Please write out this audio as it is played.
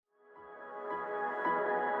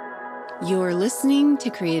You're listening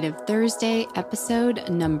to Creative Thursday, episode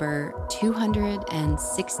number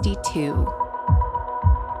 262.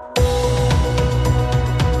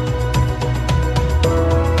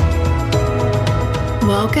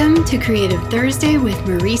 Welcome to Creative Thursday with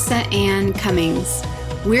Marisa Ann Cummings.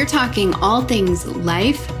 We're talking all things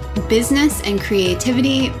life, business, and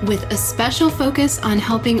creativity with a special focus on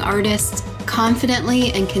helping artists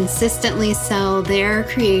confidently and consistently sell their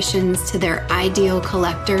creations to their ideal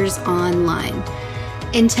collectors online.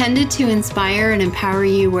 Intended to inspire and empower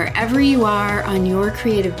you wherever you are on your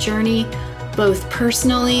creative journey, both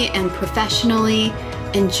personally and professionally.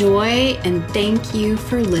 Enjoy and thank you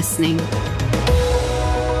for listening.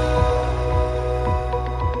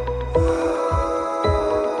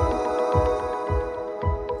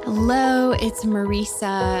 Hello, it's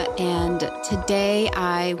Marisa, and today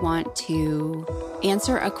I want to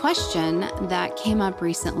answer a question that came up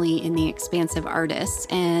recently in The Expansive Artist,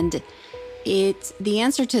 and the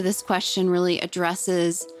answer to this question really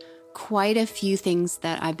addresses quite a few things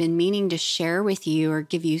that I've been meaning to share with you or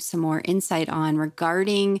give you some more insight on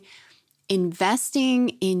regarding investing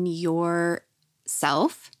in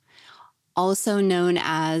yourself, also known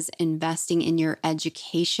as investing in your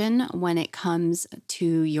education when it comes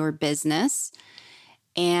to your business.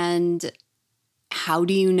 And how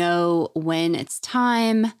do you know when it's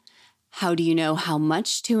time? How do you know how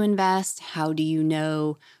much to invest? How do you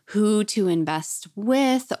know who to invest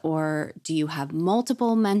with? Or do you have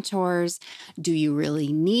multiple mentors? Do you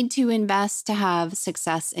really need to invest to have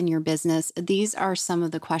success in your business? These are some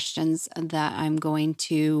of the questions that I'm going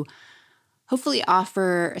to hopefully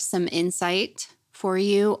offer some insight for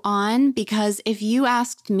you on, because if you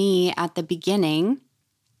asked me at the beginning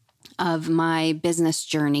of my business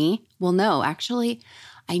journey, well, no, actually,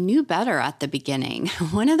 I knew better at the beginning.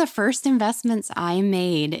 One of the first investments I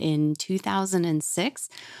made in 2006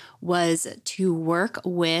 was to work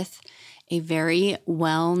with a very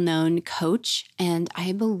well-known coach, and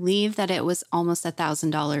I believe that it was almost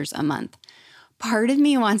 $1,000 a month. Part of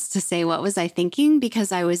me wants to say, what was I thinking?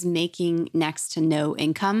 Because I was making next to no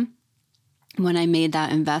income when I made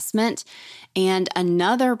that investment. And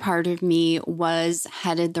another part of me was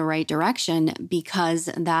headed the right direction because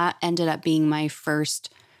that ended up being my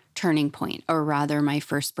first turning point, or rather my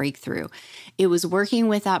first breakthrough. It was working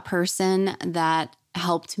with that person that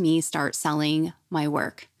helped me start selling my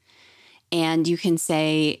work. And you can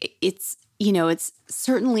say it's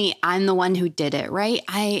certainly I'm the one who did it, right?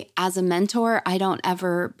 As a mentor, I don't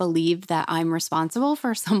ever believe that I'm responsible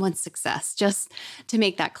for someone's success, just to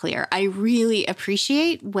make that clear. I really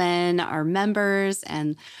appreciate when our members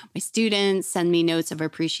and my students send me notes of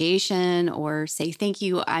appreciation or say thank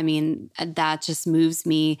you. I mean, that just moves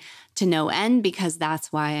me to no end because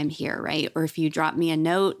that's why I'm here, right? Or if you drop me a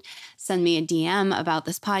note, send me a DM about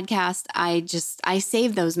this podcast, I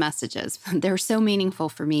save those messages. They're so meaningful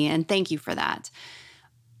for me, and thank you for that.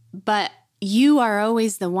 But you are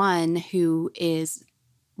always the one who is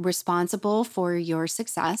responsible for your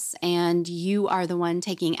success, and you are the one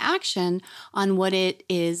taking action on what it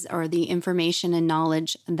is or the information and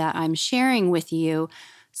knowledge that I'm sharing with you.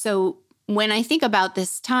 So when I think about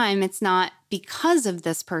this time, it's not because of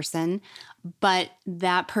this person, but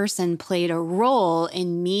that person played a role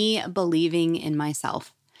in me believing in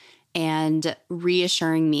myself and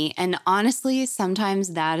reassuring me. And honestly,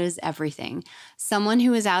 sometimes that is everything. Someone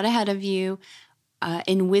who is out ahead of you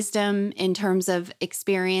in wisdom, in terms of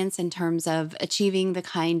experience, in terms of achieving the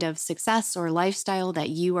kind of success or lifestyle that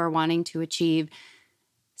you are wanting to achieve,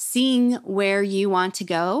 seeing where you want to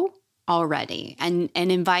go already and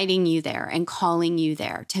inviting you there and calling you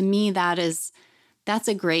there. To me, that's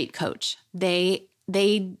a great coach. They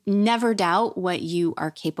never doubt what you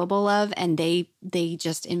are capable of, and they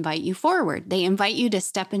just invite you forward. They invite you to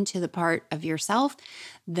step into the part of yourself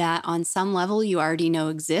that on some level you already know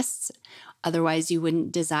exists. Otherwise, you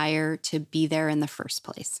wouldn't desire to be there in the first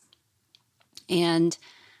place. And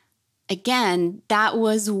again, that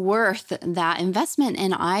was worth that investment,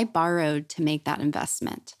 and I borrowed to make that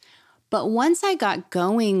investment. But once I got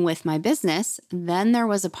going with my business, then there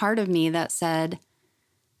was a part of me that said,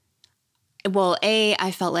 well, A,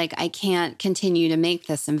 I felt like I can't continue to make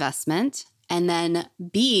this investment. And then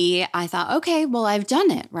B, I thought, okay, well, I've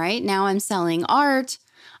done it, right? Now I'm selling art.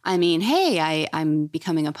 I mean, hey, I'm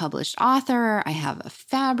becoming a published author. I have a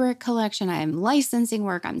fabric collection. I'm licensing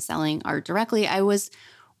work. I'm selling art directly. I was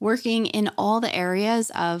working in all the areas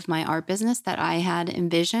of my art business that I had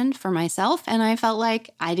envisioned for myself. And I felt like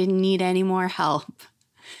I didn't need any more help.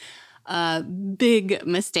 Big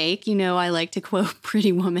mistake. You know, I like to quote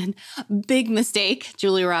Pretty Woman. Big mistake,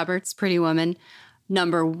 Julia Roberts, Pretty Woman.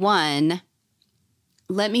 Number one,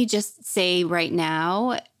 let me just say right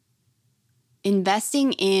now,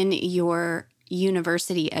 investing in your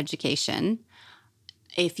university education,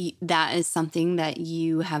 if that is something that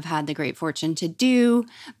you have had the great fortune to do,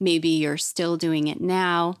 maybe you're still doing it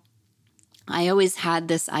now. I always had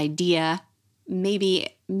this idea,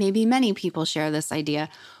 maybe many people share this idea.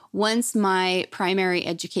 Once my primary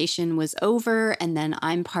education was over, and then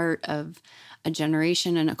I'm part of a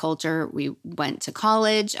generation and a culture, we went to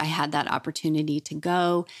college. I had that opportunity to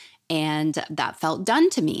go, and that felt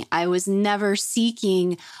done to me. I was never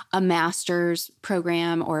seeking a master's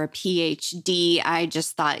program or a PhD. I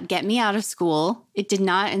just thought, get me out of school. It did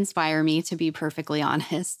not inspire me, to be perfectly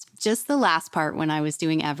honest. Just the last part when I was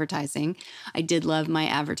doing advertising. I did love my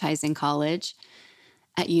advertising college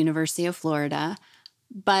at University of Florida.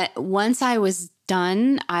 But once I was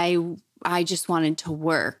done, I just wanted to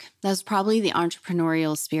work. That was probably the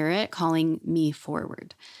entrepreneurial spirit calling me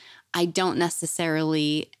forward. I don't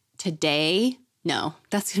necessarily today, no,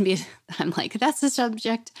 that's going to be, I'm like, that's a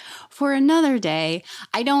subject for another day.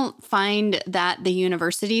 I don't find that the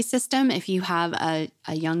university system, if you have a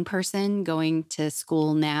young person going to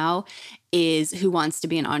school now, is who wants to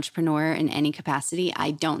be an entrepreneur in any capacity,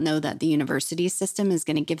 I don't know that the university system is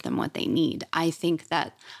going to give them what they need. I think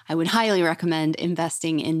that I would highly recommend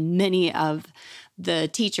investing in many of the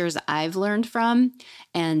teachers I've learned from,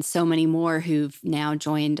 and so many more who've now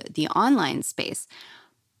joined the online space.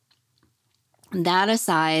 That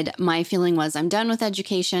aside, my feeling was I'm done with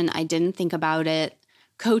education. I didn't think about it.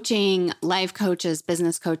 Coaching, life coaches,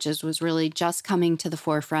 business coaches was really just coming to the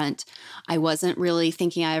forefront. I wasn't really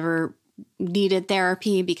thinking I ever needed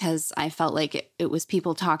therapy because I felt like it was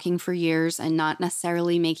people talking for years and not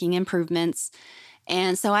necessarily making improvements.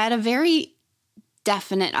 And so I had a very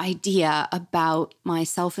definite idea about my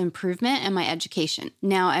self-improvement and my education.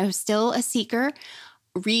 Now, I was still a seeker,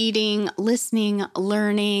 reading, listening,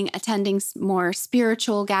 learning, attending more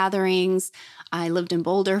spiritual gatherings. I lived in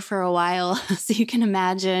Boulder for a while, so you can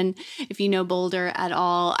imagine if you know Boulder at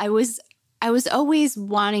all. I was always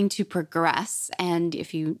wanting to progress. And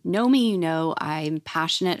if you know me, you know I'm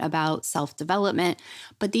passionate about self-development,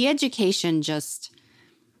 but the education just,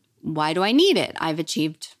 why do I need it? I've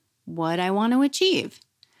achieved what I want to achieve.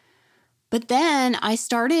 But then I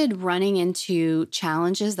started running into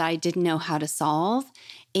challenges that I didn't know how to solve.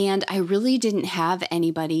 And I really didn't have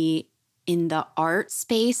anybody in the art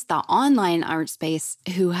space, the online art space,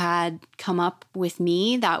 who had come up with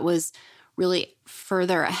me that was really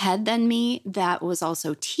further ahead than me, that was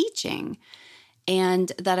also teaching,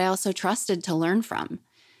 and that I also trusted to learn from.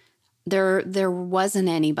 There wasn't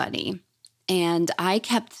anybody. And I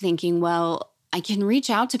kept thinking, well, I can reach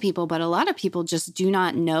out to people, but a lot of people just do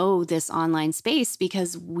not know this online space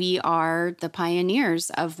because we are the pioneers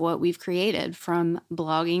of what we've created, from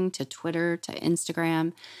blogging to Twitter to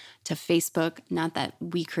Instagram to Facebook. Not that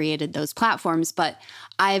we created those platforms, but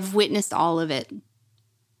I've witnessed all of it.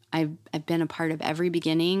 I've been a part of every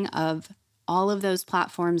beginning of all of those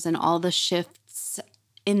platforms and all the shifts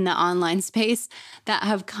in the online space that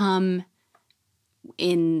have come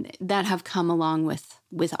along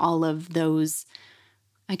with all of those.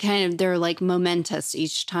 They're like momentous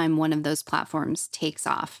each time one of those platforms takes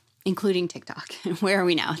off, including TikTok. Where are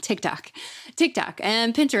we now? TikTok,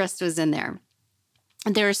 and Pinterest was in there.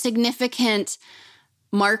 There are significant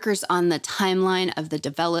markers on the timeline of the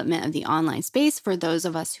development of the online space for those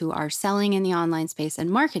of us who are selling in the online space and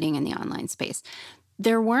marketing in the online space.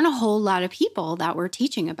 There weren't a whole lot of people that were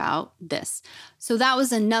teaching about this. So that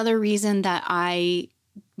was another reason that I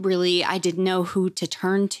didn't know who to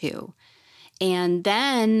turn to. And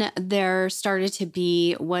then there started to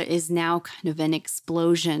be what is now kind of an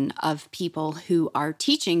explosion of people who are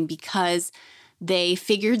teaching because they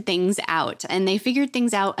figured things out, and they figured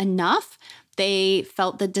things out enough. They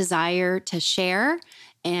felt the desire to share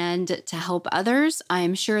and to help others.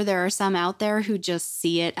 I'm sure there are some out there who just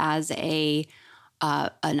see it as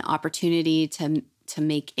an opportunity to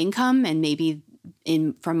make income, and maybe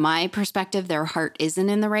from my perspective, their heart isn't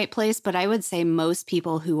in the right place. But I would say most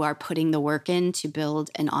people who are putting the work in to build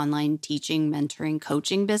an online teaching, mentoring,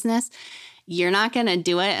 coaching business, you're not going to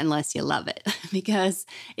do it unless you love it, because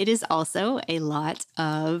it is also a lot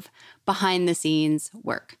of behind the scenes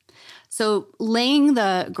work. So laying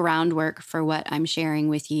the groundwork for what I'm sharing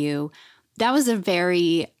with you, that was a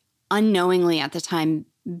very unknowingly at the time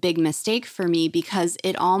big mistake for me, because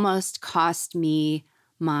it almost cost me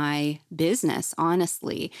my business,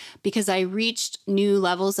 honestly, because I reached new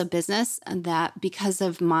levels of business that, because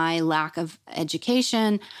of my lack of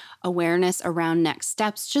education, awareness around next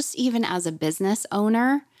steps, just even as a business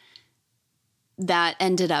owner, that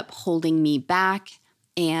ended up holding me back.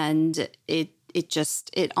 And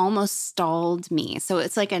it almost stalled me. So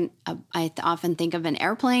it's like I often think of an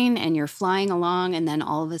airplane and you're flying along and then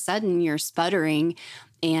all of a sudden you're sputtering.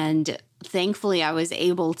 And thankfully I was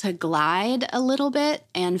able to glide a little bit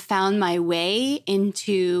and found my way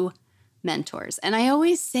into mentors. And I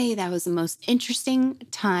always say that was the most interesting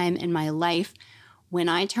time in my life when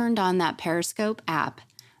I turned on that Periscope app.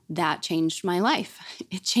 That changed my life.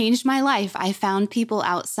 It changed my life. I found people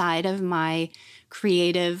outside of my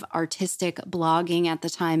creative, artistic blogging at the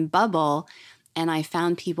time bubble, and I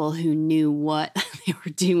found people who knew what they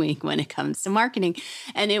were doing when it comes to marketing.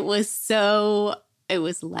 And it was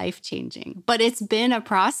life-changing. But it's been a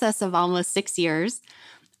process of almost 6 years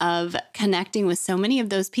of connecting with so many of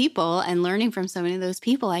those people and learning from so many of those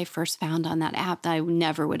people I first found on that app that I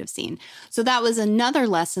never would have seen. So that was another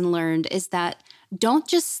lesson learned, is that don't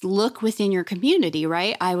just look within your community,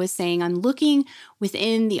 right? I was saying I'm looking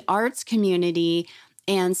within the arts community,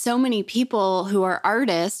 and so many people who are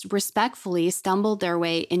artists respectfully stumbled their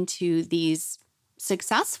way into these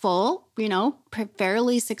successful,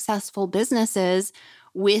 fairly successful businesses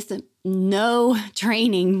with no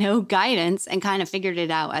training, no guidance, and kind of figured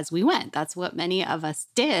it out as we went. That's what many of us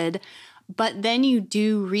did. But then you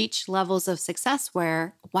do reach levels of success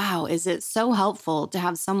where, wow, is it so helpful to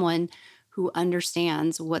have someone who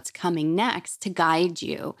understands what's coming next to guide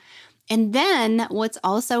you. And then what's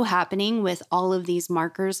also happening with all of these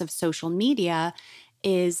markers of social media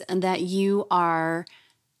is that you are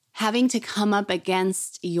having to come up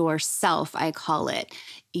against yourself, I call it.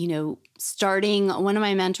 One of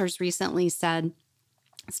my mentors recently said,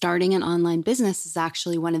 starting an online business is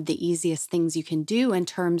actually one of the easiest things you can do in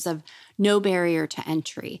terms of no barrier to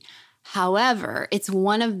entry. However, it's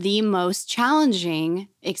one of the most challenging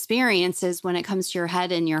experiences when it comes to your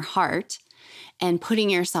head and your heart and putting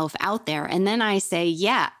yourself out there. And then I say,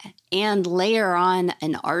 yeah, and layer on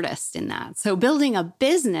an artist in that. So building a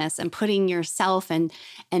business and putting yourself and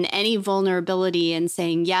any vulnerability and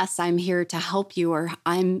saying, yes, I'm here to help you, or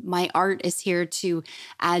my art is here to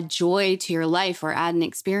add joy to your life or add an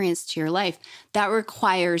experience to your life. That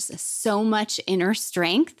requires so much inner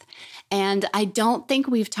strength. And I don't think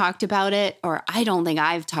we've talked about it, or I don't think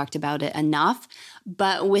I've talked about it enough.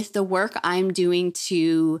 But with the work I'm doing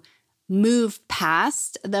to move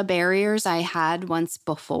past the barriers I had once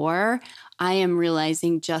before, I am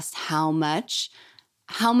realizing just how much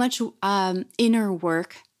inner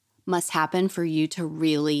work must happen for you to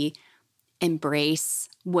really embrace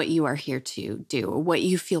what you are here to do, or what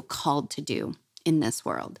you feel called to do in this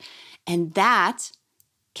world. And that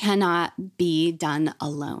cannot be done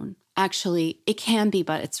alone. Actually, it can be,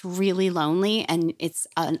 but it's really lonely and it's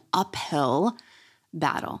an uphill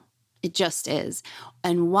battle. It just is.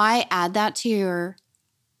 And why add that to your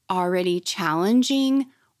already challenging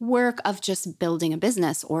work of just building a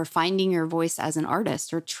business or finding your voice as an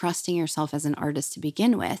artist or trusting yourself as an artist to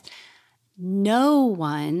begin with? No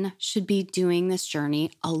one should be doing this journey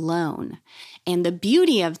alone. And the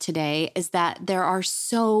beauty of today is that there are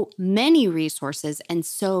so many resources and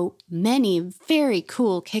so many very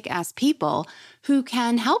cool, kick-ass people who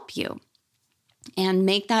can help you and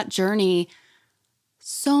make that journey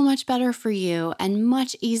so much better for you and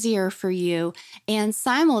much easier for you. And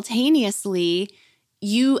simultaneously,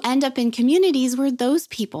 you end up in communities where those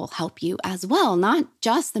people help you as well, not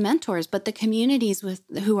just the mentors, but the communities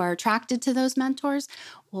who are attracted to those mentors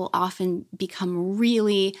will often become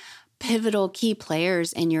really pivotal key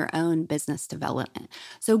players in your own business development.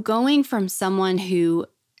 So going from someone who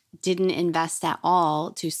didn't invest at all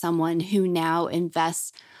to someone who now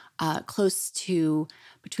invests close to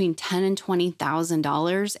between $10,000 and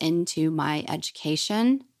 $20,000 into my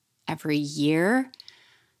education every year,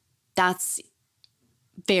 that's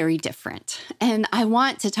very different. And I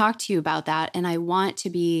want to talk to you about that. And I want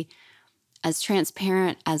to be as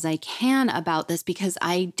transparent as I can about this, because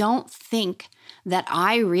I don't think that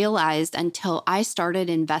I realized until I started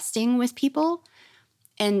investing with people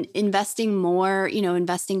and investing more,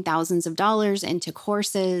 investing thousands of dollars into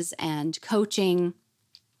courses and coaching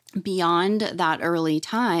beyond that early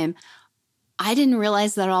time, I didn't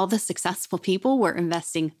realize that all the successful people were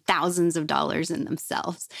investing thousands of dollars in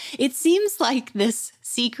themselves. It seems like this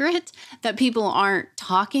secret that people aren't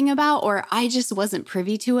talking about, or I just wasn't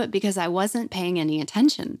privy to it because I wasn't paying any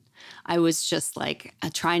attention. I was just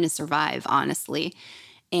trying to survive, honestly.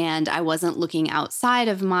 And I wasn't looking outside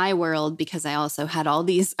of my world because I also had all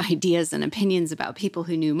these ideas and opinions about people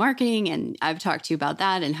who knew marketing. And I've talked to you about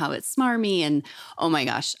that and how it's smarmy. And oh my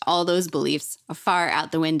gosh, all those beliefs are far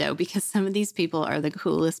out the window because some of these people are the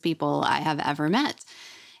coolest people I have ever met.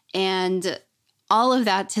 And all of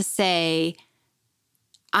that to say,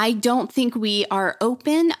 I don't think we are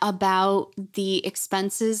open about the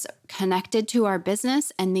expenses connected to our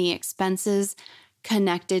business and the expenses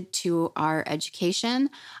connected to our education.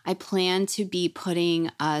 I plan to be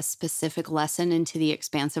putting a specific lesson into the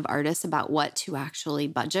Expansive Artist about what to actually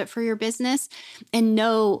budget for your business. And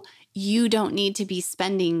no, you don't need to be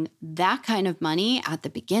spending that kind of money at the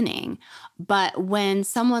beginning. But when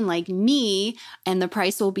someone like me, and the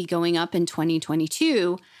price will be going up in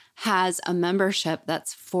 2022, has a membership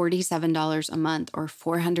that's $47 a month or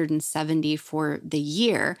 $470 for the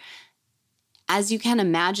year, as you can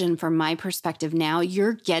imagine from my perspective now,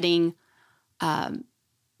 you're getting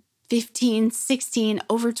 15, 16,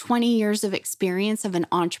 over 20 years of experience of an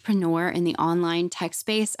entrepreneur in the online tech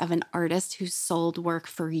space, of an artist who's sold work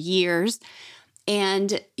for years.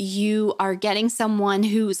 And you are getting someone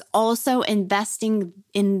who's also investing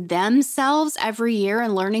in themselves every year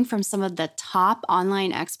and learning from some of the top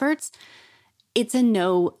online experts. It's a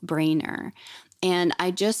no-brainer. And I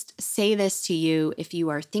just say this to you, if you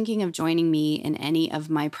are thinking of joining me in any of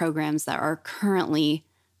my programs that are currently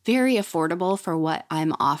very affordable for what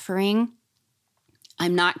I'm offering,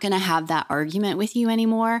 I'm not going to have that argument with you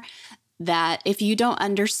anymore. That if you don't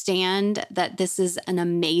understand that this is an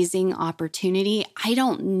amazing opportunity, I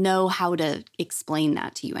don't know how to explain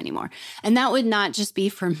that to you anymore. And that would not just be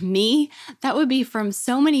from me, that would be from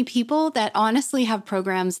so many people that honestly have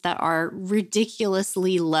programs that are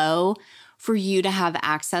ridiculously low for you to have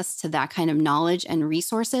access to that kind of knowledge and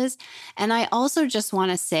resources. And I also just want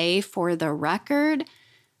to say, for the record,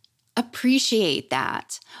 appreciate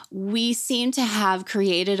that. We seem to have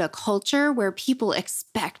created a culture where people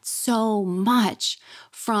expect so much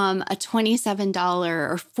from a $27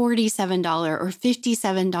 or $47 or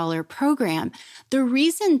 $57 program. The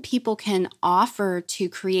reason people can offer to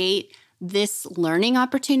create this learning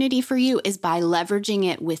opportunity for you is by leveraging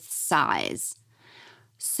it with size.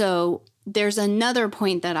 So there's another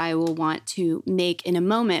point that I will want to make in a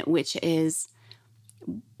moment, which is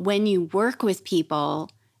when you work with people,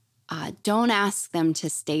 don't ask them to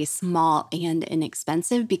stay small and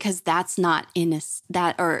inexpensive, because that's not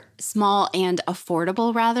or small and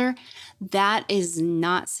affordable, rather. That is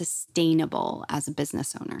not sustainable as a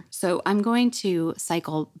business owner. So I'm going to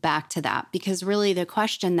cycle back to that, because really the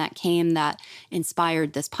question that came that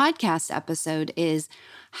inspired this podcast episode is,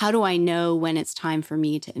 how do I know when it's time for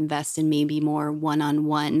me to invest in maybe more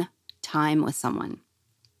one-on-one time with someone?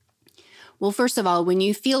 Well, first of all, when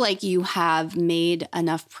you feel like you have made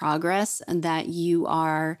enough progress and that you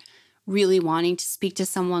are really wanting to speak to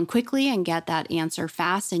someone quickly and get that answer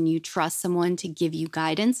fast, and you trust someone to give you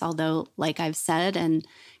guidance, although, like I've said, and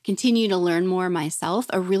continue to learn more myself,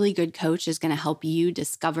 a really good coach is going to help you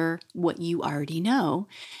discover what you already know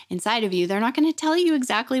inside of you. They're not going to tell you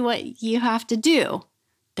exactly what you have to do.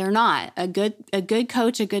 They're not. A good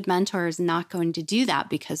coach, a good mentor is not going to do that,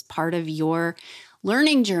 because part of your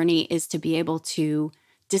learning journey is to be able to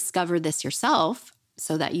discover this yourself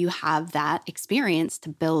so that you have that experience to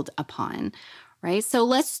build upon, right? So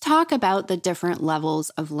let's talk about the different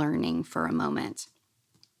levels of learning for a moment.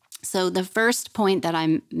 So the first point that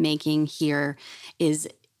I'm making here is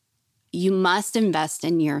you must invest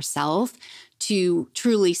in yourself to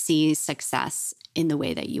truly see success in the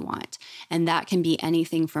way that you want. And that can be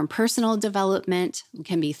anything from personal development,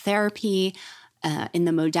 can be therapy, in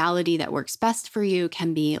the modality that works best for you,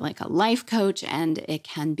 can be like a life coach, and it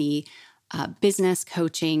can be business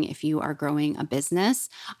coaching if you are growing a business.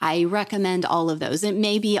 I recommend all of those. It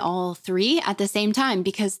may be all three at the same time,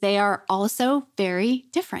 because they are also very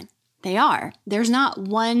different. They are. There's not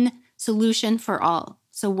one solution for all.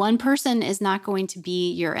 So one person is not going to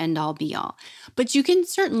be your end all be all, but you can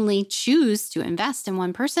certainly choose to invest in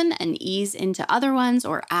one person and ease into other ones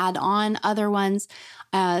or add on other ones.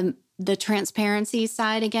 The transparency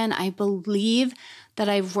side, again, I believe that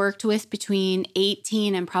I've worked with between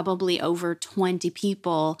 18 and probably over 20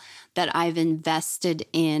 people that I've invested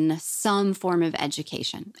in some form of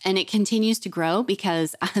education. And it continues to grow,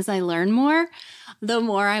 because as I learn more, the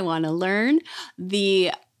more I want to learn,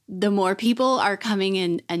 the more people are coming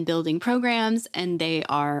in and building programs, and they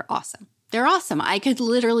are awesome. They're awesome. I could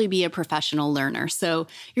literally be a professional learner. So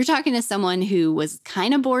you're talking to someone who was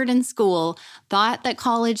kind of bored in school, thought that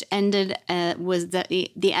college ended, was the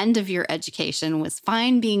end of your education, was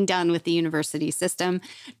fine being done with the university system,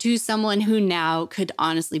 to someone who now could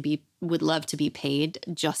honestly would love to be paid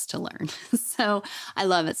just to learn. So I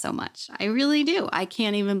love it so much. I really do. I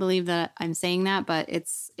can't even believe that I'm saying that, but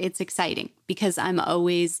it's exciting, because I'm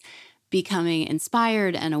always becoming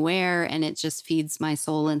inspired and aware, and it just feeds my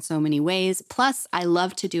soul in so many ways. Plus, I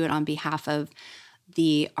love to do it on behalf of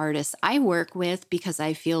the artists I work with because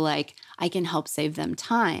I feel like I can help save them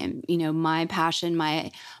time. My passion,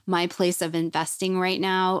 my place of investing right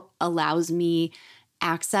now allows me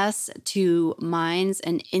access to minds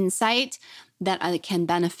and insight that I can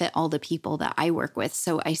benefit all the people that I work with.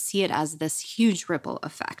 So I see it as this huge ripple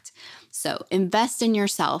effect. So invest in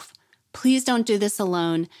yourself. Please don't do this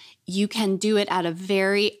alone. You can do it at a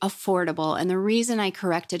very affordable. And the reason I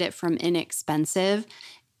corrected it from inexpensive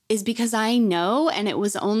is because I know, and it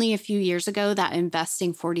was only a few years ago, that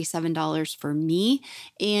investing $47 for me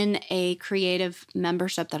in a creative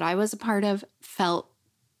membership that I was a part of felt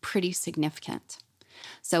pretty significant.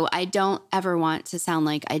 So I don't ever want to sound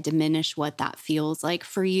like I diminish what that feels like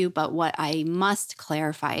for you, but what I must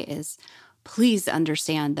clarify is please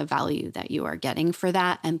understand the value that you are getting for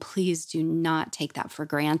that, and please do not take that for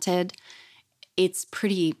granted. It's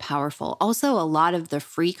pretty powerful. Also, a lot of the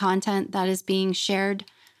free content that is being shared,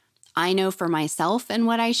 I know for myself and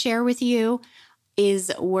what I share with you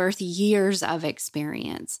is worth years of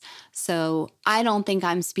experience. So I don't think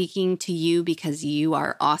I'm speaking to you because you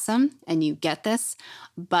are awesome and you get this,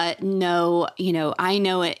 but no, I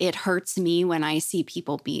know it hurts me when I see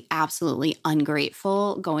people be absolutely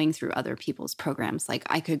ungrateful going through other people's programs. Like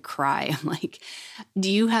I could cry. I'm like,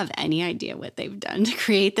 do you have any idea what they've done to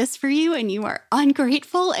create this for you? And you are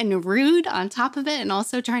ungrateful and rude on top of it, and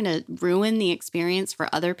also trying to ruin the experience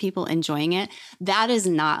for other people enjoying it. That is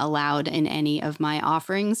not allowed in any of my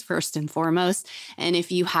offerings, first and foremost. And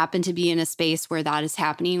if you happen to be in a space where that is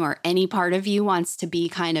happening, or any part of you wants to be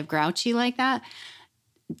kind of grouchy like that,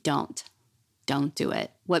 don't do it.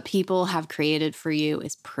 What people have created for you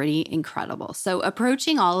is pretty incredible. So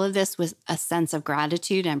approaching all of this with a sense of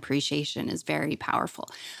gratitude and appreciation is very powerful,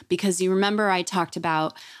 because you remember I talked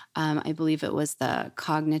about, I believe it was the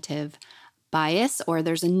cognitive bias, or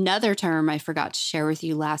there's another term I forgot to share with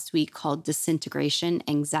you last week called disintegration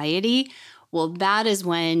anxiety. Well, that is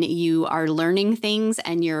when you are learning things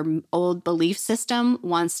and your old belief system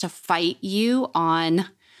wants to fight you on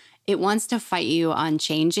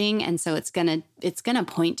changing. And so it's going to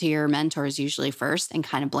point to your mentors usually first and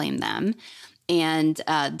kind of blame them. And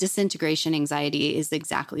disintegration anxiety is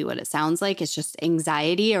exactly what it sounds like. It's just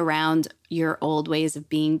anxiety around your old ways of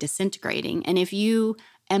being disintegrating. And if you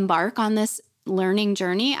embark on this learning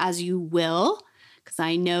journey, as you will, because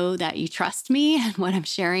I know that you trust me and what I'm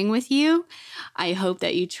sharing with you, I hope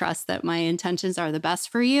that you trust that my intentions are the best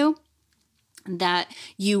for you, that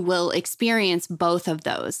you will experience both of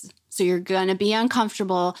those. So you're going to be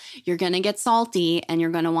uncomfortable, you're going to get salty, and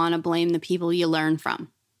you're going to want to blame the people you learn from.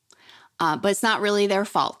 But it's not really their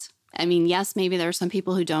fault. I mean, yes, maybe there are some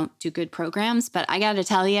people who don't do good programs, but I got to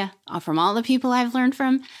tell you, from all the people I've learned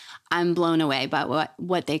from, I'm blown away by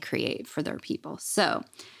what they create for their people. So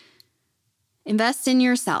invest in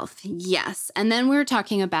yourself, yes. And then we're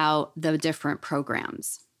talking about the different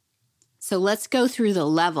programs. So let's go through the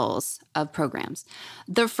levels of programs.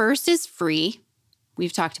 The first is free.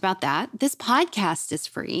 We've talked about that. This podcast is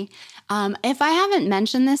free. If I haven't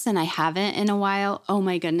mentioned this, and I haven't in a while, oh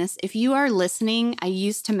my goodness, if you are listening, I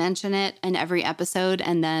used to mention it in every episode,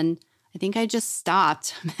 and then I think I just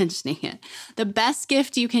stopped mentioning it. The best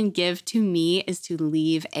gift you can give to me is to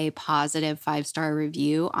leave a positive 5-star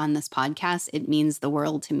review on this podcast. It means the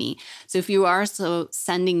world to me. So if you are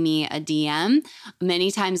sending me a DM,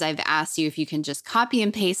 many times I've asked you if you can just copy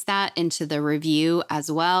and paste that into the review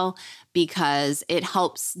as well, because it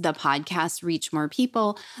helps the podcast reach more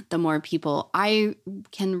people. The more people I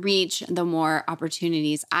can reach, the more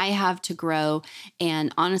opportunities I have to grow.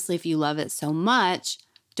 And honestly, if you love it so much,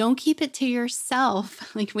 don't keep it to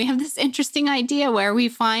yourself. Like, we have this interesting idea where we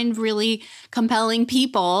find really compelling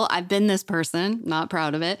people. I've been this person, not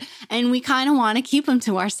proud of it. And we kind of want to keep them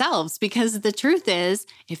to ourselves, because the truth is,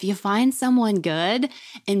 if you find someone good,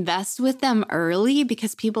 invest with them early,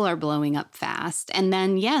 because people are blowing up fast. And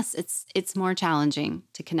then, yes, it's more challenging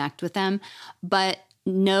to connect with them, but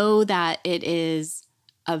know that it is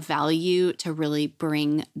of value to really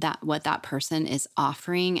bring what that person is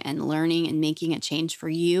offering and learning and making a change for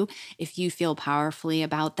you. If you feel powerfully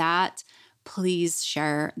about that, please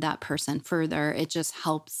share that person further. It just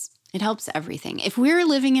helps. It helps everything. If we're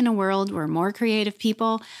living in a world where more creative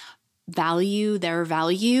people value their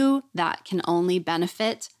value, that can only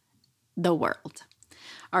benefit the world.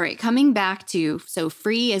 All right, coming back to, so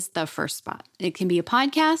free is the first spot. It can be a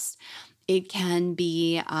podcast. It can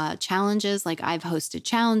be challenges, like I've hosted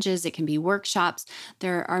challenges. It can be workshops.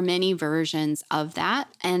 There are many versions of that.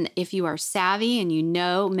 And if you are savvy and you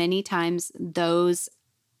know, many times those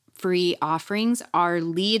free offerings are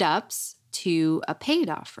lead ups to a paid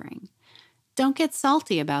offering. Don't get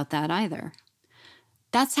salty about that either.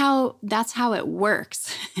 That's how it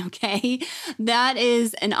works. Okay. That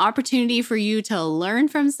is an opportunity for you to learn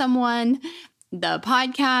from someone. The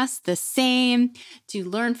podcast, the same, to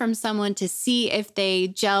learn from someone, to see if they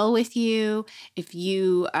gel with you, if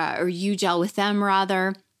you, or you gel with them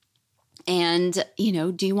rather. And,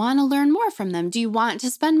 do you want to learn more from them? Do you want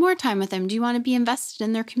to spend more time with them? Do you want to be invested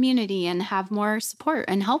in their community and have more support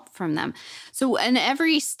and help from them? So, and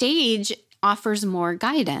every stage offers more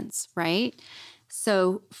guidance, right?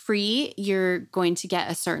 So free, you're going to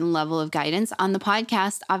get a certain level of guidance. On the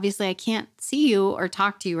podcast, obviously, I can't see you or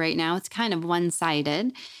talk to you right now. It's kind of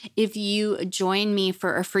one-sided. If you join me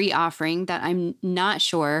for a free offering that I'm not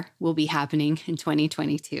sure will be happening in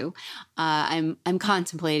 2022, I'm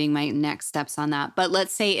contemplating my next steps on that. But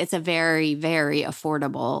let's say it's a very, very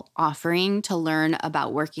affordable offering to learn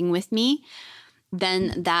about working with me.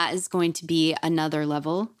 Then that is going to be another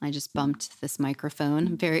level. I just bumped this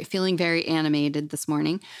microphone. I'm feeling very animated this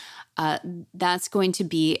morning. That's going to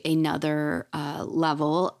be another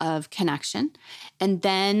level of connection. And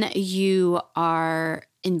then you are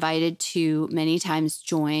invited to many times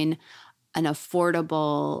join an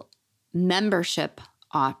affordable membership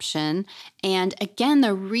option. And again,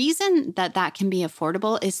 the reason that can be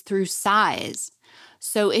affordable is through size.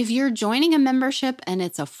 So if you're joining a membership and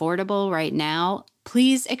it's affordable right now,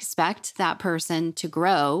 please expect that person to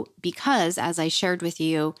grow because, as I shared with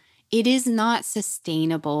you, it is not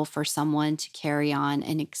sustainable for someone to carry on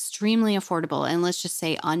an extremely affordable, and let's just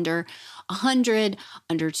say under $100,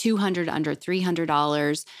 under $200, under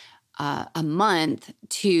 $300 a month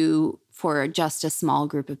for just a small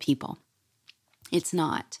group of people. It's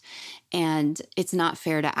not. And it's not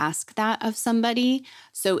fair to ask that of somebody.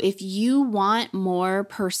 So if you want more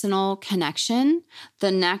personal connection,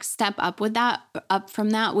 the next step up from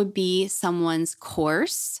that would be someone's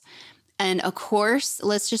course. And a course,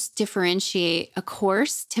 let's just differentiate. A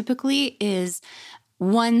course typically is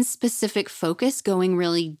one specific focus going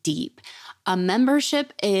really deep. A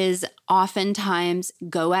membership is oftentimes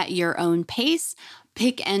go at your own pace,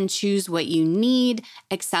 pick and choose what you need,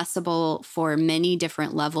 accessible for many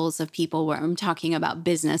different levels of people, where I'm talking about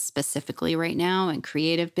business specifically right now and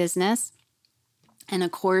creative business. And a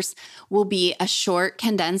course will be a short,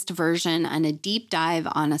 condensed version and a deep dive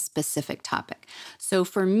on a specific topic. So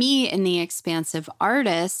for me in the Expansive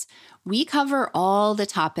Artist, we cover all the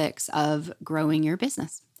topics of growing your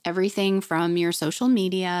business. Everything from your social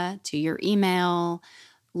media to your email,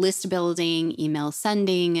 list building, email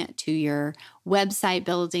sending, to your website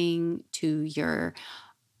building, to your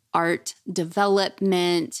art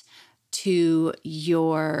development, to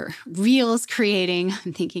your reels creating,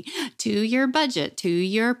 I'm thinking, to your budget, to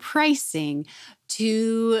your pricing,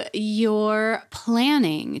 to your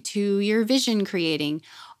planning, to your vision creating,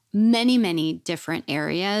 many, many different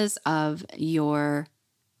areas of your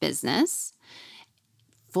business.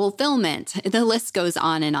 Fulfillment, the list goes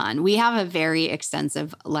on and on. We have a very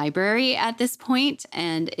extensive library at this point,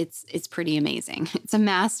 and it's pretty amazing. It's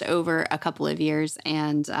amassed over a couple of years,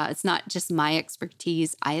 and it's not just my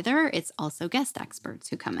expertise either. It's also guest experts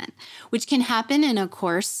who come in, which can happen in a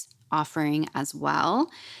course offering as well.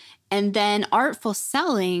 And then Artful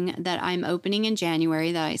Selling that I'm opening in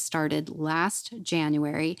January, that I started last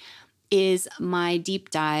January, is my deep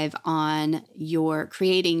dive on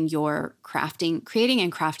creating and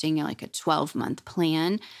crafting like a 12-month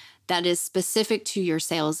plan that is specific to your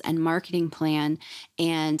sales and marketing plan.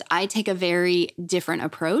 And I take a very different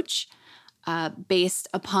approach based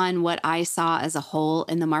upon what I saw as a whole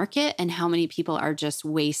in the market and how many people are just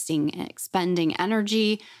wasting and expending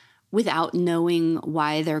energy without knowing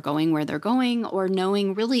why they're going where they're going, or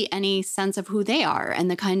knowing really any sense of who they are and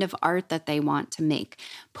the kind of art that they want to make.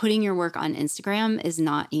 Putting your work on Instagram is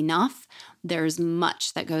not enough. There's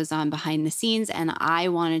much that goes on behind the scenes, and I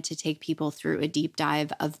wanted to take people through a deep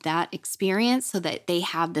dive of that experience so that they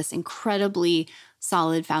have this incredibly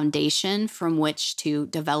solid foundation from which to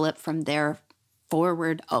develop from there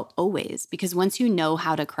forward always. Because once you know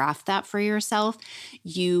how to craft that for yourself,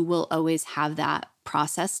 you will always have that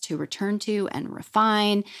process to return to and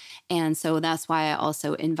refine. And so that's why I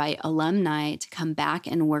also invite alumni to come back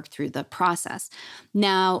and work through the process.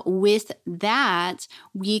 Now, with that,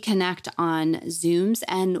 we connect on Zooms,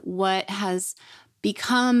 and what has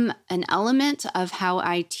become an element of how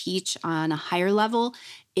I teach on a higher level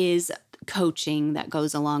is coaching that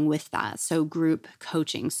goes along with that. So group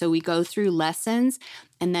coaching. So we go through lessons,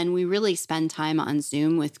 and then we really spend time on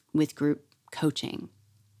Zoom with group coaching.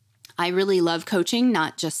 I really love coaching,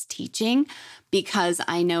 not just teaching, because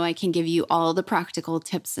I know I can give you all the practical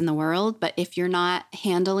tips in the world. But if you're not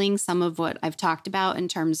handling some of what I've talked about in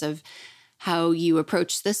terms of how you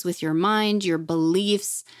approach this with your mind, your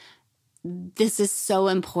beliefs. This is so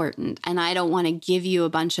important. And I don't want to give you a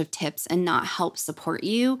bunch of tips and not help support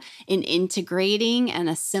you in integrating and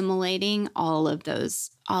assimilating all of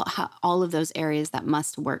those areas that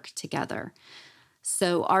must work together.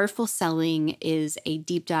 So Artful Selling is a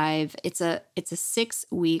deep dive. It's a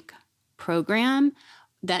 6-week program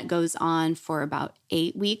that goes on for about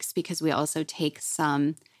 8 weeks because we also take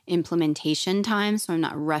some implementation time. So I'm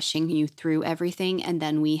not rushing you through everything. And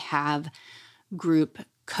then we have group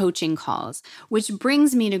coaching calls, which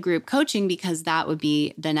brings me to group coaching because that would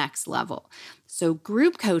be the next level. So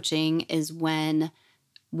group coaching is when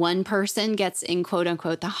one person gets in quote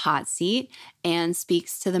unquote the hot seat and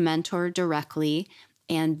speaks to the mentor directly.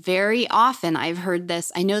 And very often I've heard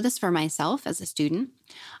this, I know this for myself as a student.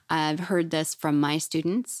 I've heard this from my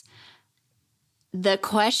students. The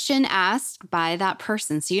question asked by that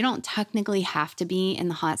person, so you don't technically have to be in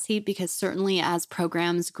the hot seat because certainly as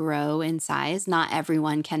programs grow in size, not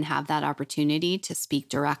everyone can have that opportunity to speak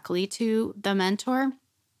directly to the mentor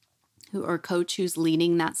or coach who's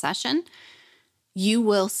leading that session. You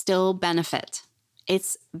will still benefit.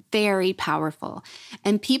 It's very powerful.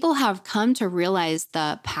 And people have come to realize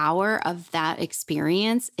the power of that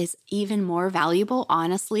experience is even more valuable,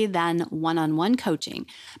 honestly, than one-on-one coaching.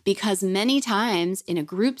 Because many times in a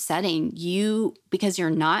group setting, because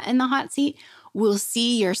you're not in the hot seat, will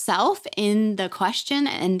see yourself in the question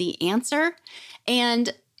and the answer.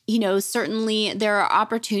 And certainly there are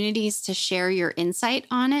opportunities to share your insight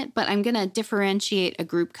on it, but I'm going to differentiate a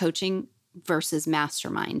group coaching versus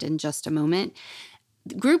mastermind in just a moment.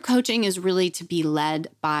 Group coaching is really to be led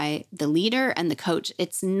by the leader and the coach.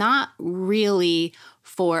 It's not really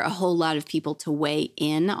for a whole lot of people to weigh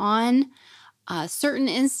in on. Certain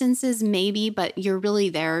instances, maybe, but you're really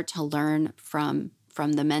there to learn from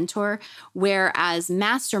the mentor. Whereas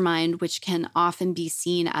mastermind, which can often be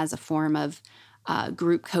seen as a form of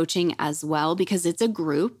group coaching as well, because it's a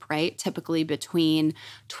group, right? Typically between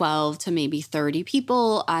 12 to maybe 30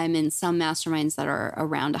 people. I'm in some masterminds that are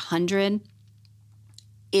around 100.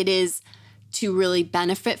 It is to really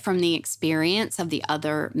benefit from the experience of the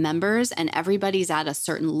other members, and everybody's at a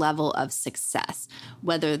certain level of success,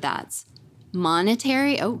 whether that's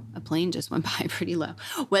monetary. Oh, a plane just went by pretty low.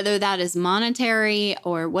 Whether that is monetary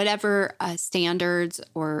or whatever standards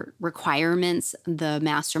or requirements the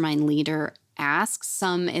mastermind leader asks.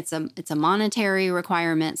 Some it's a monetary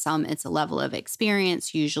requirement, some it's a level of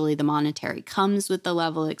experience. Usually the monetary comes with the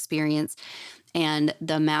level of experience. And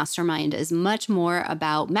the mastermind is much more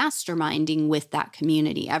about masterminding with that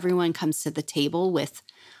community. Everyone comes to the table with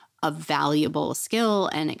a valuable skill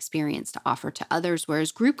and experience to offer to others,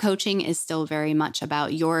 whereas group coaching is still very much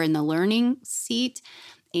about you're in the learning seat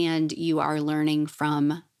and you are learning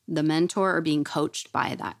from the mentor or being coached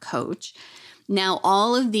by that coach. Now,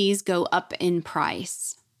 all of these go up in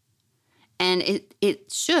price. And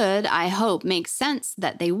it should, I hope, make sense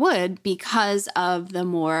that they would because of the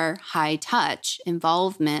more high-touch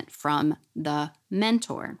involvement from the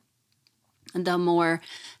mentor, the more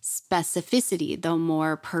specificity, the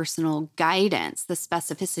more personal guidance, the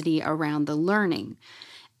specificity around the learning.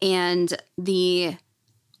 And the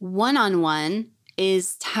one-on-one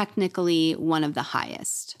is technically one of the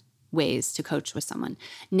highest ways to coach with someone.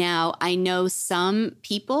 Now, I know some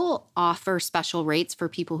people offer special rates for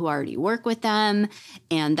people who already work with them,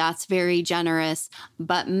 and that's very generous.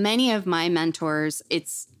 But many of my mentors,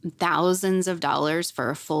 it's thousands of dollars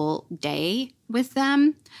for a full day with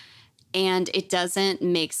them. And it doesn't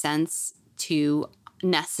make sense to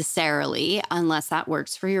necessarily, unless that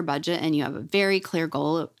works for your budget and you have a very clear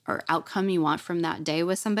goal or outcome you want from that day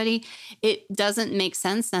with somebody, it doesn't make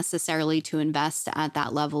sense necessarily to invest at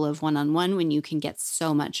that level of one-on-one when you can get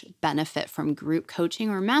so much benefit from group coaching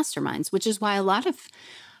or masterminds, which is why a lot of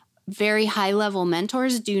very high-level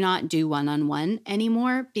mentors do not do one-on-one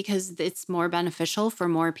anymore because it's more beneficial for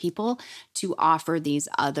more people to offer these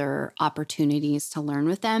other opportunities to learn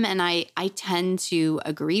with them. And I tend to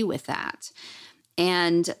agree with that.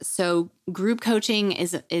 And so group coaching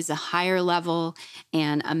is a higher level,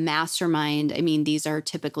 and a mastermind, I mean, these are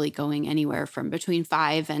typically going anywhere from between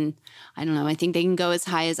 5 and I think they can go as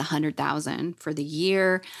high as 100,000 for the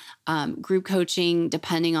year. Group coaching,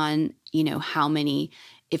 depending on, how many,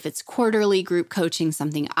 if it's quarterly group coaching,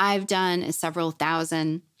 something I've done is several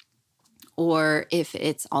thousand. Or if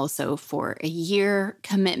it's also for a year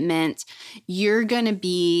commitment, you're going to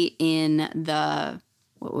be in the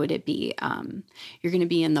what would it be? You're going to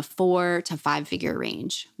be in the 4 to 5 figure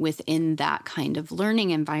range within that kind of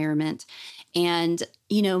learning environment. And,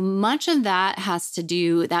 much of that has to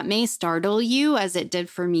do, that may startle you as it did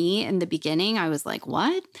for me in the beginning. I was like,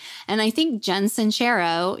 what? And I think Jen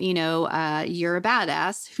Sincero, You're a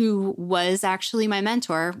Badass, who was actually my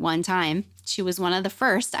mentor one time. She was one of the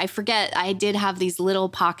first. I forget, I did have these little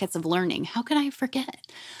pockets of learning. How could I forget?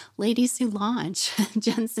 Ladies Who Launch,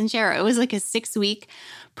 Jen Sincero. It was like a 6-week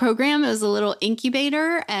program. It was a little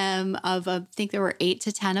incubator I think there were 8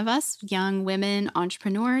 to 10 of us, young women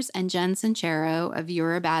entrepreneurs, and Jen Sincero of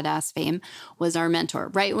You're a Badass fame was our mentor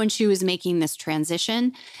right when she was making this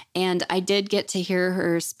transition. And I did get to hear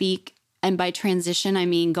her speak. And by transition, I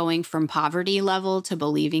mean going from poverty level to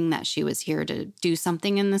believing that she was here to do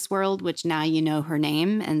something in this world, which now you know her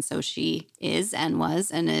name. And so she is and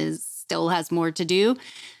was and still has more to do.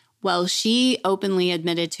 Well, she openly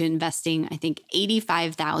admitted to investing, I think,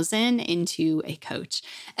 $85,000 into a coach.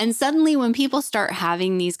 And suddenly when people start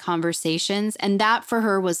having these conversations, and that for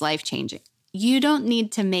her was life-changing. You don't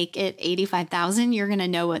need to make it $85,000. You're going to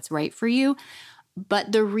know what's right for you.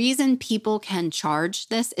 But the reason people can charge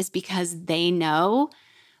this is because they know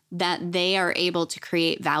that they are able to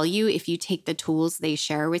create value if you take the tools they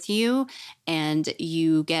share with you and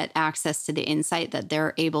you get access to the insight that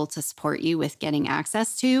they're able to support you with getting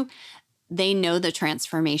access to. They know the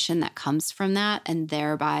transformation that comes from that, and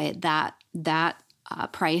thereby that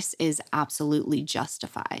price is absolutely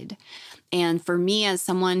justified. And for me, as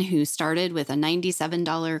someone who started with a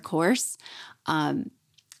 $97 course,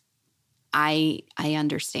 I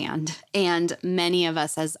understand. And many of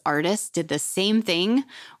us as artists did the same thing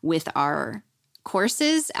with our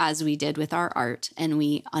courses as we did with our art, and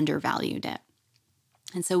we undervalued it.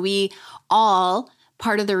 And so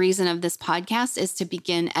part of the reason of this podcast is to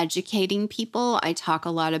begin educating people. I talk a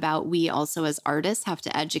lot about we also as artists have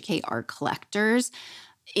to educate our collectors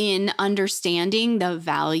in understanding the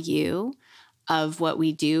value of what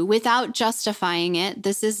we do without justifying it.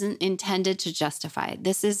 This isn't intended to justify.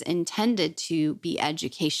 This is intended to be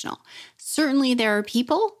educational. Certainly there are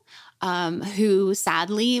people who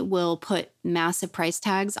sadly will put massive price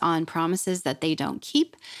tags on promises that they don't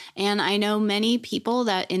keep. And I know many people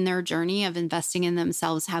that in their journey of investing in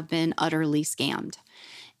themselves have been utterly scammed.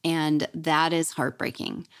 And that is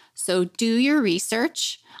heartbreaking. So do your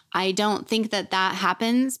research. I don't think that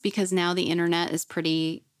happens because now the internet is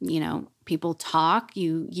pretty, people talk.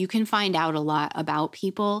 You can find out a lot about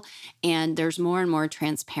people, and there's more and more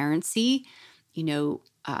transparency.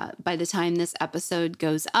 By the time this episode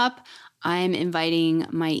goes up, I'm inviting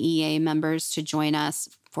my EA members to join us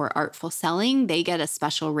for Artful Selling. They get a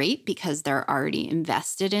special rate because they're already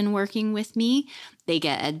invested in working with me. They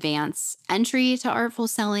get advance entry to Artful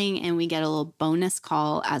Selling, and we get a little bonus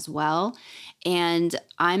call as well. And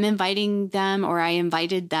I'm inviting them, or I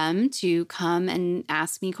invited them to come and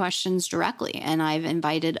ask me questions directly. And I've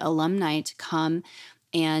invited alumni to come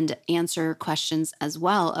and answer questions as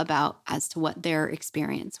well as to what their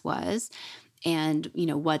experience was and,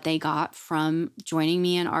 what they got from joining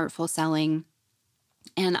me in Artful Selling.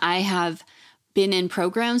 And I have been in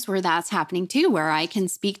programs where that's happening too, where I can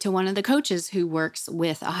speak to one of the coaches who works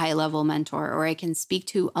with a high-level mentor, or I can speak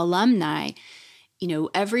to alumni.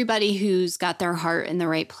 Everybody who's got their heart in the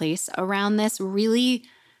right place around this really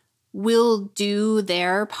will do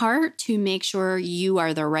their part to make sure you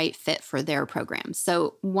are the right fit for their program.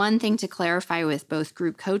 So one thing to clarify with both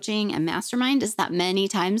group coaching and mastermind is that many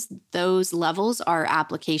times those levels are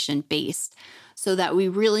application-based, so that we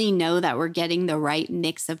really know that we're getting the right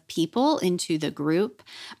mix of people into the group.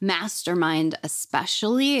 Mastermind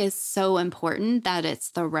especially is so important that it's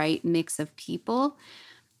the right mix of people.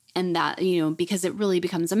 And that, because it really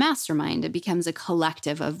becomes a mastermind, it becomes a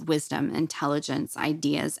collective of wisdom, intelligence,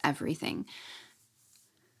 ideas, everything.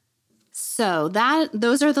 So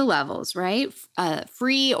those are the levels, right?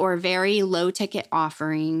 Free or very low ticket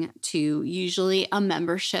offering to usually a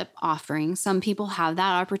membership offering. Some people have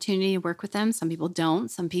that opportunity to work with them. Some people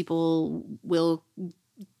don't. Some people will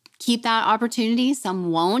keep that opportunity.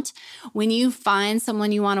 Some won't. When you find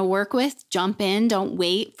someone you want to work with, jump in. Don't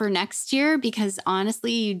wait for next year, because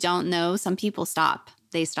honestly, you don't know. Some people stop.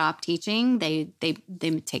 They stop teaching. They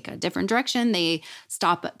take a different direction. They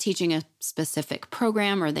stop teaching a specific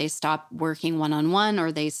program, or they stop working one-on-one,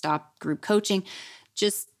 or they stop group coaching.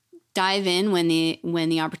 Just dive in when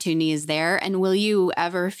the opportunity is there. And will you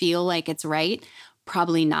ever feel like it's right?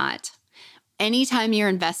 Probably not. Anytime you're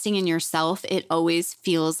investing in yourself, it always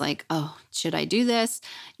feels like, oh, should I do this?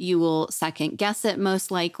 You will second guess it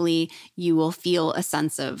most likely. You will feel a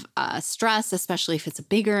sense of stress, especially if it's a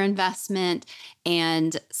bigger investment.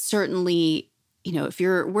 And certainly if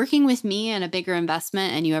you're working with me in a bigger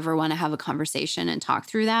investment and you ever want to have a conversation and talk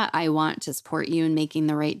through that, I want to support you in making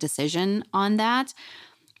the right decision on that.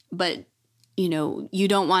 But you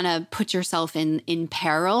don't want to put yourself in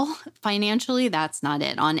peril financially. That's not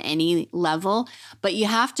it on any level. But you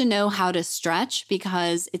have to know how to stretch,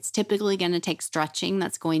 because it's typically going to take stretching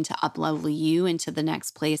that's going to up-level you into the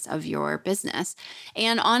next place of your business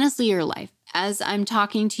and honestly your life. As I'm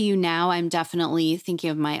talking to you now, I'm definitely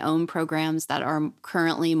thinking of my own programs that are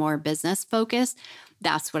currently more business focused.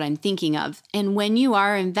 That's what I'm thinking of. And when you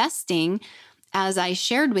are investing, as I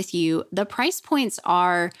shared with you, the price points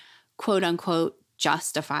are quote unquote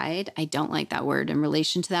justified. I don't like that word in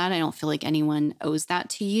relation to that. I don't feel like anyone owes that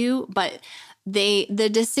to you, but the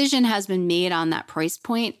decision has been made on that price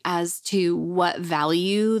point as to what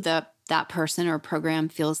value that person or program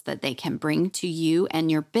feels that they can bring to you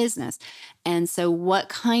and your business. And so what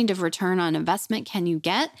kind of return on investment can you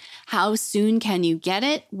get? How soon can you get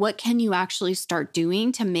it? What can you actually start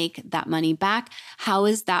doing to make that money back? How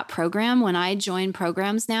is that program? When I join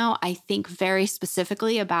programs now, I think very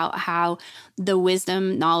specifically about how the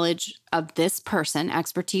wisdom, knowledge of this person,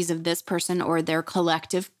 expertise of this person or their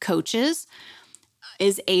collective coaches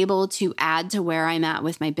is able to add to where I'm at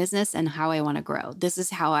with my business and how I want to grow. This is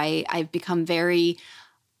how I've become very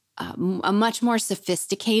much more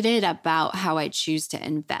sophisticated about how I choose to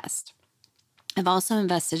invest. I've also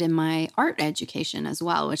invested in my art education as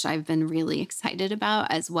well, which I've been really excited about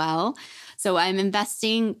as well. So I'm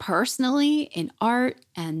investing personally in art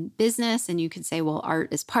and business. And you could say, well,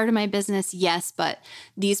 art is part of my business. Yes, but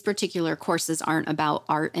these particular courses aren't about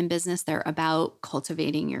art and business. They're about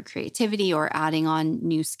cultivating your creativity or adding on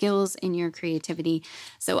new skills in your creativity.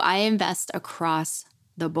 So I invest across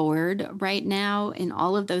the board right now in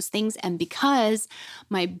all of those things. And because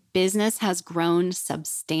my business has grown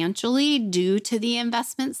substantially due to the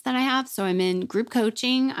investments that I have, so I'm in group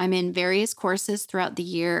coaching, I'm in various courses throughout the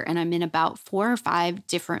year, and I'm in about 4 or 5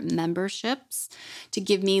 different memberships to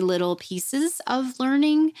give me little pieces of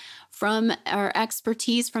learning from our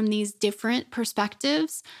expertise from these different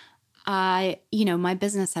perspectives. My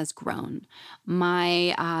business has grown.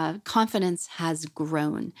 My confidence has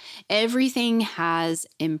grown. Everything has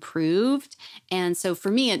improved. And so for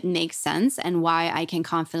me, it makes sense, and why I can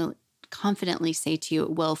confidently say to you,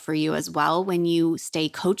 it will for you as well. When you stay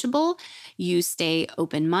coachable, you stay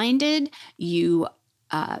open-minded, you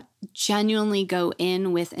genuinely go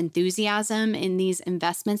in with enthusiasm in these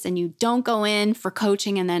investments, and you don't go in for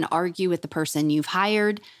coaching and then argue with the person you've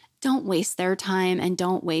hired. Don't waste their time and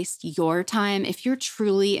don't waste your time. If you're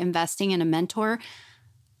truly investing in a mentor,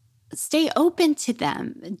 stay open to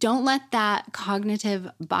them. Don't let that cognitive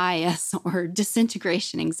bias or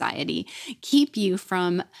disintegration anxiety keep you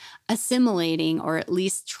from assimilating or at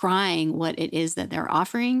least trying what it is that they're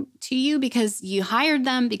offering to you, because you hired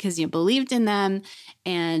them, because you believed in them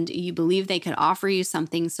and you believe they could offer you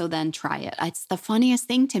something. So then try it. It's the funniest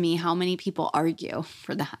thing to me how many people argue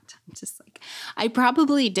for that. I'm just like, I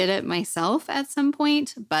probably did it myself at some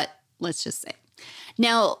point, but let's just say.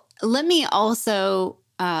 Now, let me also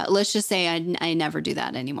let's just say I never do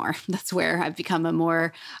that anymore. That's where I've become a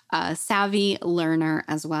more savvy learner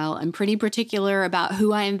as well. I'm pretty particular about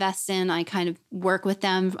who I invest in. I kind of work with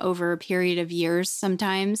them over a period of years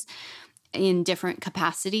sometimes in different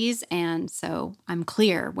capacities. And so I'm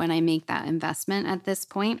clear when I make that investment at this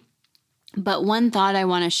point. But one thought I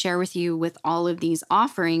want to share with you with all of these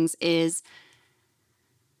offerings is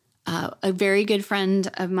a very good friend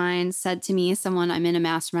of mine said to me, someone I'm in a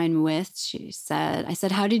mastermind with, I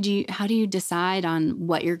said, how do you decide on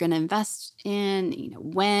what you're going to invest in?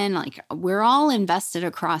 When, like, we're all invested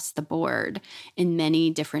across the board in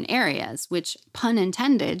many different areas, which, pun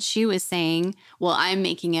intended, she was saying, well, I'm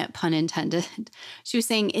making it pun intended. She was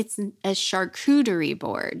saying it's a charcuterie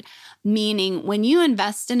board, meaning when you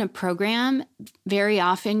invest in a program, very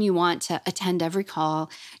often you want to attend every call,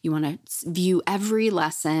 you want to view every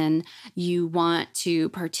lesson, you want to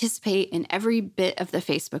participate in every bit of the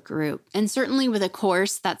Facebook group. And certainly with a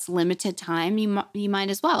course that's limited time, you might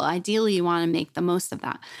as well. Ideally, you want to make the most of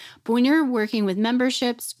that. But when you're working with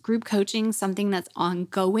memberships, group coaching, something that's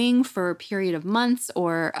ongoing for a period of months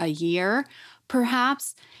or a year,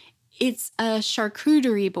 perhaps, it's a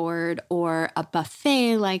charcuterie board or a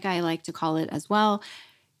buffet, like I like to call it as well.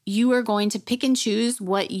 You are going to pick and choose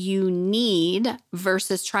what you need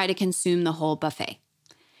versus try to consume the whole buffet.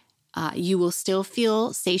 You will still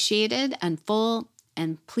feel satiated and full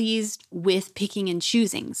and pleased with picking and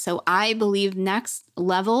choosing. So I believe next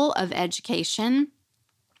level of education,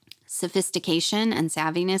 sophistication, and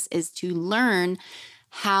savviness is to learn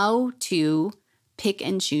how to pick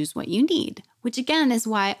and choose what you need, which again is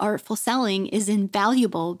why artful selling is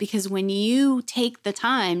invaluable, because when you take the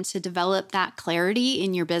time to develop that clarity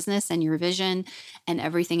in your business and your vision and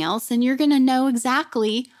everything else, then you're going to know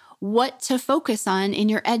exactly what to focus on in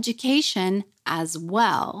your education as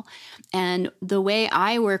well. And the way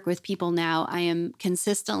I work with people now, I am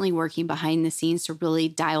consistently working behind the scenes to really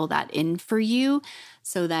dial that in for you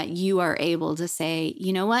so that you are able to say,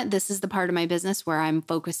 you know what, this is the part of my business where I'm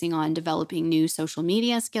focusing on developing new social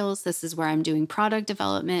media skills. This is where I'm doing product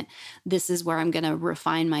development. This is where I'm going to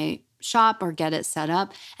refine my shop or get it set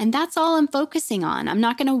up. And that's all I'm focusing on. I'm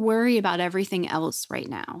not going to worry about everything else right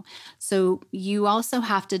now. So you also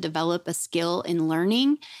have to develop a skill in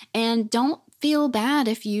learning, and don't feel bad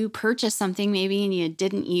if you purchase something maybe and you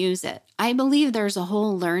didn't use it. I believe there's a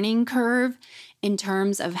whole learning curve in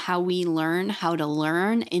terms of how we learn how to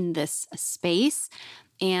learn in this space.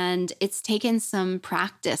 And it's taken some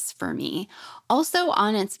practice for me. Also,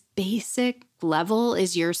 on its basic level,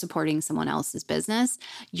 is you're supporting someone else's business.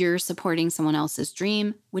 You're supporting someone else's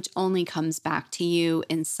dream, which only comes back to you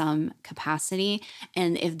in some capacity.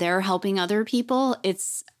 And if they're helping other people,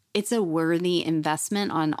 it's a worthy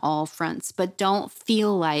investment on all fronts, but don't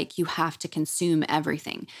feel like you have to consume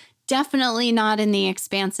everything. Definitely not in the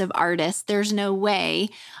expansive artist. There's no way.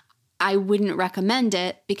 I wouldn't recommend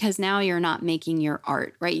it, because now you're not making your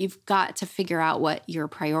art, right? You've got to figure out what your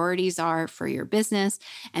priorities are for your business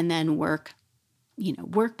and then work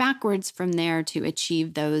backwards from there to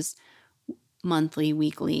achieve those monthly,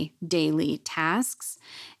 weekly, daily tasks.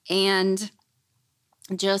 And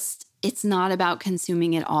just, it's not about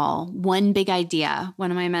consuming it all. One big idea.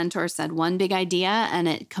 One of my mentors said one big idea, and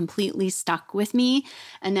it completely stuck with me.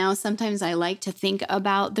 And now sometimes I like to think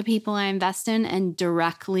about the people I invest in and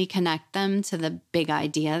directly connect them to the big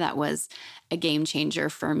idea that was a game changer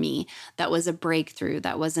for me. That was a breakthrough.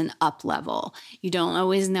 That was an up level. You don't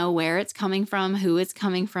always know where it's coming from, who it's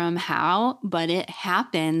coming from, how, but it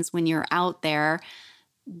happens when you're out there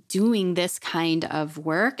doing this kind of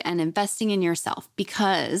work and investing in yourself.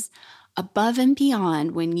 Because above and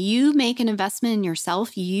beyond, when you make an investment in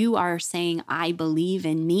yourself, you are saying, I believe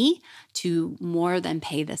in me to more than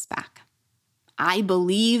pay this back. I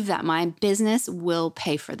believe that my business will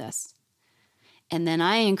pay for this. And then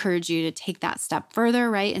I encourage you to take that step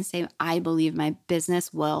further, right? And say, I believe my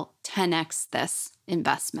business will 10x this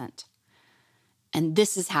investment. And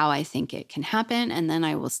this is how I think it can happen. And then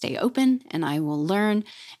I will stay open and I will learn.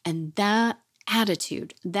 And that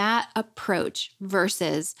attitude, that approach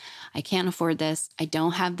versus I can't afford this, I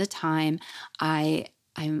don't have the time, I'm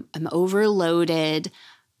overloaded.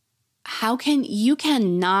 You can't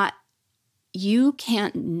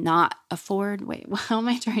not afford, wait, how am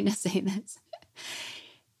I trying to say this?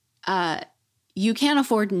 You can't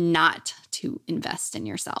afford not to invest in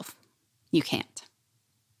yourself. You can't.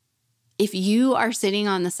 If you are sitting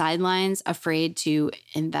on the sidelines, afraid to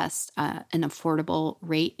invest an affordable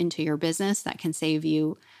rate into your business that can save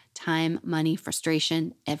you time, money,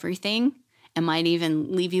 frustration, everything, and might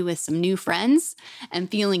even leave you with some new friends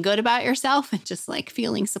and feeling good about yourself and just like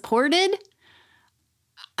feeling supported,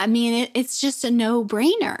 I mean, it's just a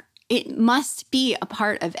no-brainer. It must be a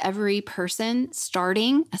part of every person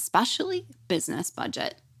starting, especially business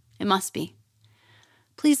budget. It must be.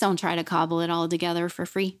 Please don't try to cobble it all together for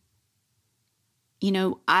free. You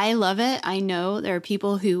know, I love it. I know there are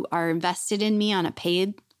people who are invested in me on a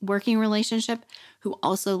paid working relationship who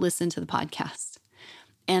also listen to the podcast.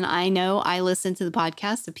 And I know I listen to the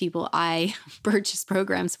podcast of people I purchase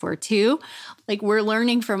programs for too. Like, we're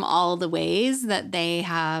learning from all the ways that they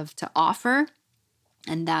have to offer.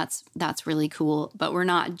 And that's really cool. But we're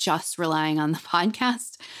not just relying on the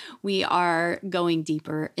podcast. We are going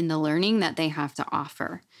deeper in the learning that they have to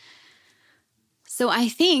offer. So I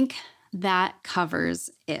think that covers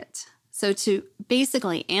it. So to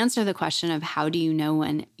basically answer the question of how do you know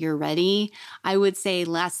when you're ready, I would say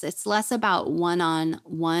it's less about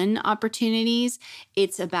one-on-one opportunities.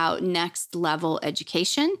 It's about next level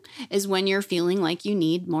education is when you're feeling like you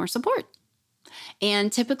need more support.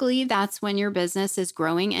 And typically that's when your business is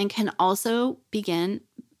growing and can also begin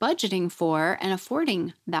budgeting for and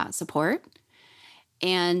affording that support.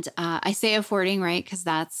 And I say affording, right, because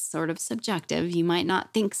that's sort of subjective. You might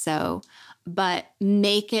not think so, but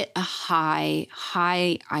make it a high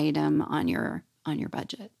item on your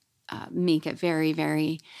budget. Make it very,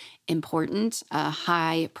 very important, a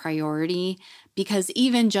high priority, because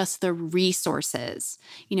even just the resources,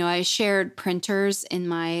 I shared printers in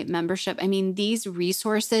my membership. I mean, these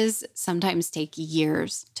resources sometimes take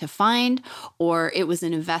years to find, or it was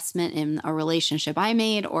an investment in a relationship I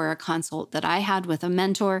made or a consult that I had with a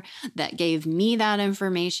mentor that gave me that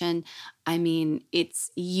information. I mean,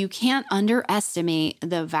 you can't underestimate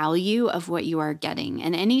the value of what you are getting.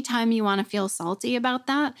 And anytime you want to feel salty about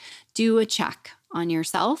that, do a check on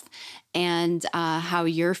yourself and how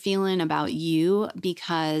you're feeling about you,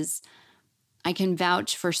 because I can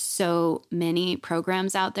vouch for so many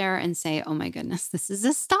programs out there and say, oh my goodness, this is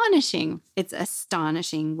astonishing. It's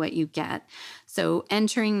astonishing what you get. So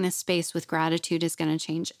entering this space with gratitude is going to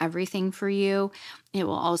change everything for you. It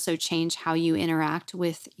will also change how you interact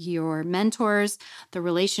with your mentors, the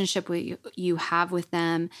relationship you have with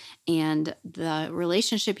them, and the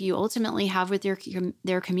relationship you ultimately have with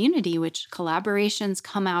their community, which collaborations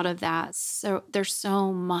come out of that. So there's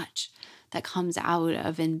so much that comes out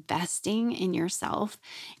of investing in yourself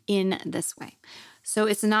in this way. So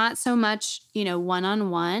it's not so much,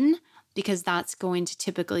 one-on-one, because that's going to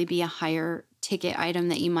typically be a higher ticket item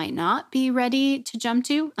that you might not be ready to jump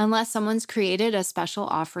to unless someone's created a special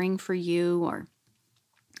offering for you,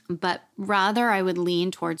 but rather I would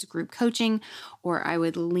lean towards group coaching, or I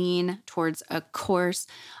would lean towards a course.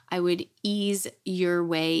 I would ease your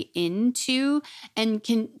way into and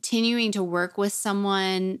continuing to work with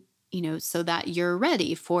someone, so that you're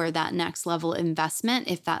ready for that next level investment,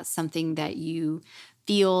 if that's something that you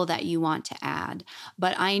feel that you want to add.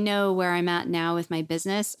 But I know where I'm at now with my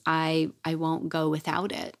business, I won't go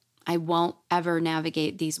without it. I won't ever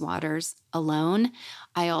navigate these waters alone.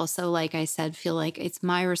 I also, like I said, feel like it's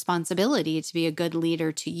my responsibility to be a good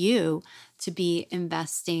leader to you, to be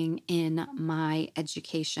investing in my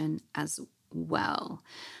education as well.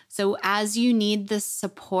 So as you need the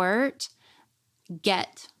support,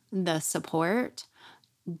 get the support.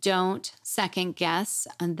 Don't second guess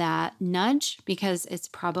that nudge, because it's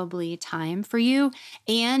probably time for you,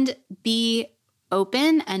 and be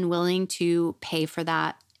open and willing to pay for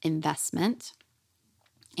that investment,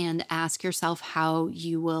 and ask yourself how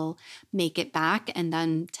you will make it back and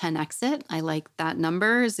then 10x it. I like that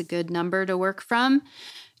number, is a good number to work from.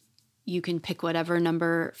 You can pick whatever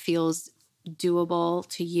number feels doable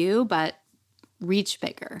to you, but reach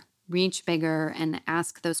bigger and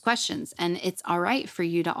ask those questions. And it's all right for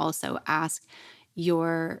you to also ask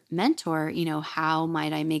your mentor, how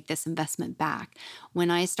might I make this investment back? When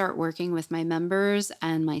I start working with my members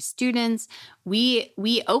and my students, we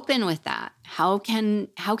open with that. How can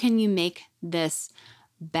you make this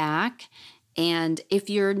back? And if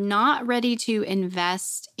you're not ready to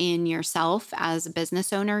invest in yourself as a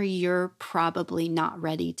business owner, you're probably not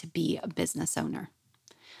ready to be a business owner.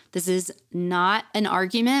 This is not an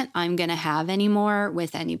argument I'm going to have anymore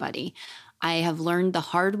with anybody. I have learned the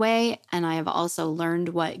hard way, and I have also learned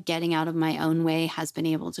what getting out of my own way has been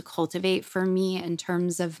able to cultivate for me in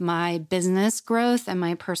terms of my business growth and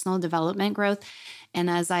my personal development growth. And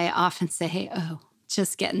as I often say,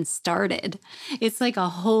 just getting started. It's like a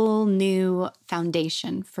whole new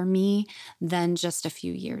foundation for me than just a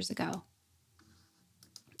few years ago.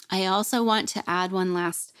 I also want to add one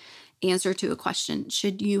last answer to a question.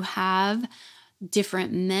 Should you have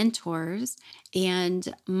different mentors?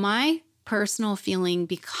 And my personal feeling,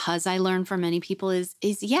 because I learn from many people, is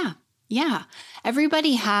yeah.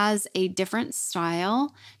 Everybody has a different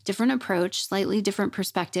style, different approach, slightly different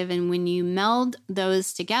perspective. And when you meld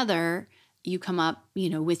those together, you come up,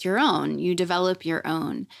 with your own, you develop your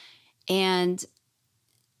own. And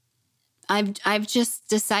I've just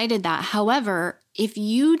decided that. However, if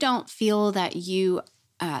you don't feel that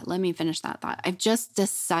let me finish that thought. I've just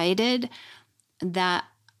decided that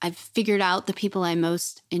I've figured out the people I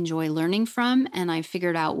most enjoy learning from, and I've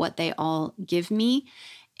figured out what they all give me.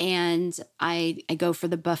 And I go for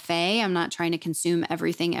the buffet. I'm not trying to consume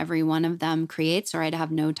everything every one of them creates, or I'd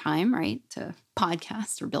have no time, right, to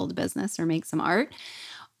podcast or build a business or make some art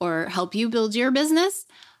or help you build your business.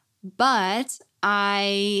 But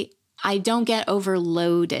I don't get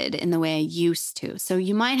overloaded in the way I used to. So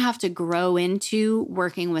you might have to grow into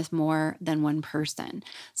working with more than one person.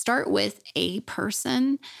 Start with a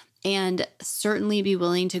person and certainly be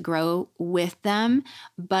willing to grow with them,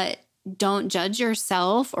 but don't judge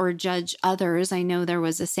yourself or judge others. I know there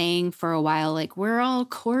was a saying for a while, like, we're all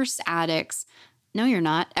course addicts. No, you're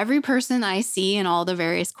not. Every person I see in all the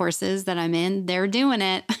various courses that I'm in, they're doing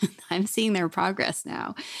it. I'm seeing their progress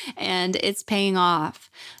now, and it's paying off.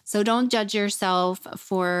 So don't judge yourself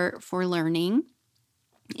for learning,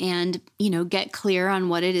 and, get clear on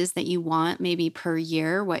what it is that you want, maybe per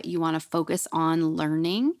year, what you want to focus on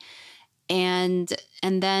learning, and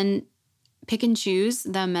then pick and choose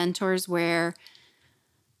the mentors where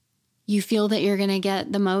you feel that you're going to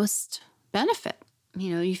get the most benefit.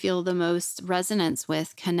 You feel the most resonance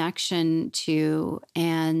with, connection to,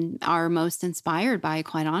 and are most inspired by,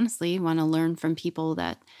 quite honestly. Want to learn from people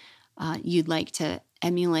that you'd like to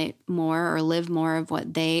emulate more or live more of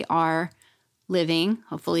what they are living,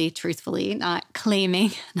 hopefully truthfully, not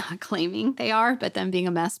claiming they are, but them being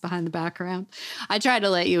a mess behind the background. I try to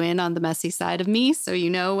let you in on the messy side of me so you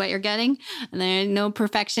know what you're getting. And there's no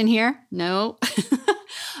perfection here. No.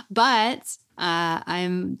 But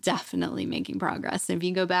I'm definitely making progress. If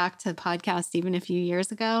you go back to podcast even a few years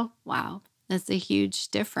ago, wow, that's a huge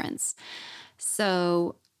difference.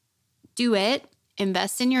 So do it.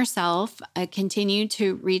 Invest in yourself. Continue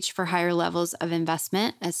to reach for higher levels of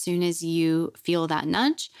investment as soon as you feel that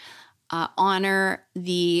nudge. Honor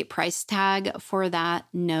the price tag for that.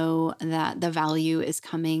 Know that the value is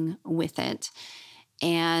coming with it.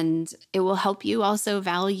 And it will help you also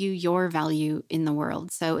value your value in the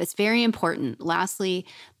world. So it's very important. Lastly,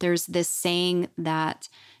 there's this saying that,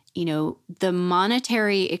 the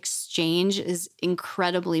monetary exchange is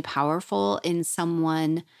incredibly powerful in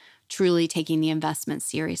someone truly taking the investment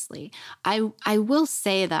seriously. I will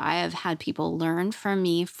say that I have had people learn from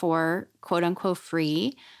me for quote unquote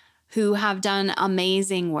free who have done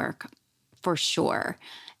amazing work for sure.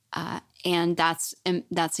 And that's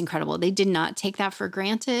incredible. They did not take that for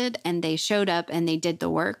granted, and they showed up and they did the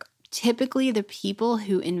work. Typically, the people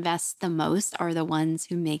who invest the most are the ones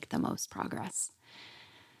who make the most progress.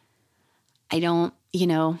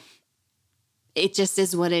 It just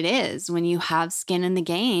is what it is. When you have skin in the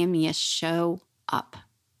game, you show up.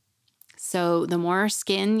 So the more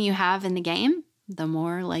skin you have in the game, the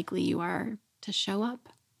more likely you are to show up.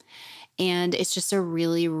 And it's just a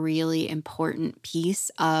really, really important piece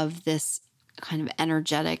of this kind of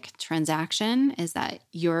energetic transaction is that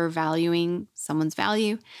you're valuing someone's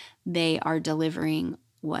value. They are delivering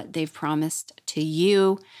what they've promised to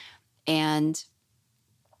you, and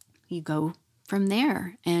you go from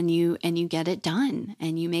there and you get it done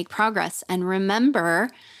and you make progress. And remember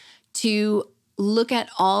to look at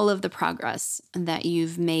all of the progress that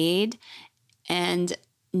you've made and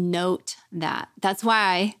note that. That's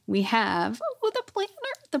why we have the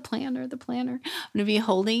planner. I'm going to be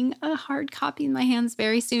holding a hard copy in my hands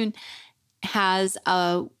very soon. Has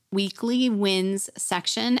a weekly wins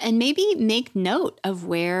section, and maybe make note of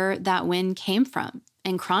where that win came from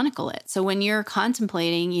and chronicle it. So when you're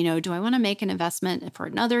contemplating, do I want to make an investment for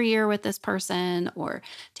another year with this person or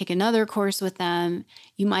take another course with them,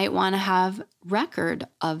 you might want to have record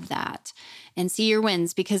of that and see your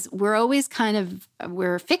wins, because we're always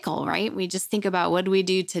we're fickle, right? We just think about what do we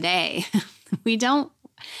do today? We don't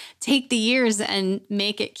take the years and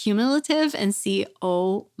make it cumulative and see,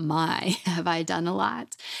 oh my, have I done a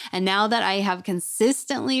lot? And now that I have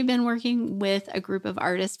consistently been working with a group of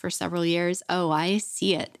artists for several years, I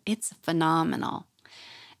see it. It's phenomenal.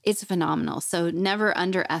 It's phenomenal. So never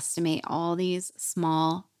underestimate all these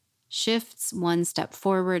small shifts. One step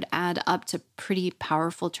forward add up to pretty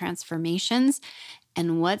powerful transformations.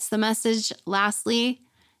 And what's the message? Lastly,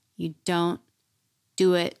 you don't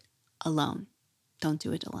do it alone. Don't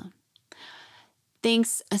do it alone.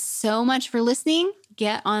 Thanks so much for listening.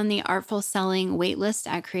 Get on the Artful Selling waitlist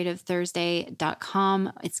at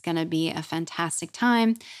creativethursday.com. It's going to be a fantastic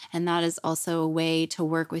time. And that is also a way to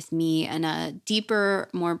work with me in a deeper,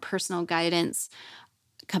 more personal guidance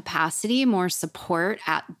capacity, more support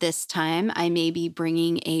at this time. I may be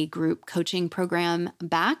bringing a group coaching program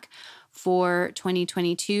back for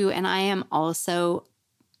 2022. And I am also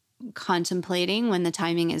contemplating, when the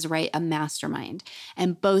timing is right, a mastermind.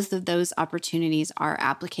 And both of those opportunities are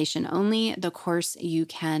application only. The course, you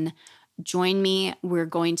can join me. We're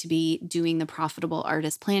going to be doing the Profitable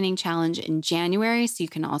Artist Planning Challenge in January. So you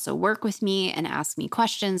can also work with me and ask me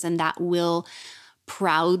questions, and that will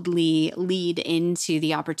proudly lead into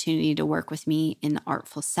the opportunity to work with me in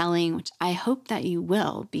Artful Selling, which I hope that you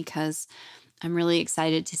will, because I'm really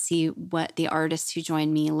excited to see what the artists who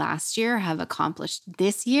joined me last year have accomplished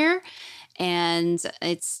this year. And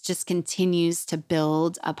it's just continues to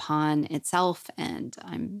build upon itself. And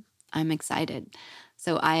I'm excited.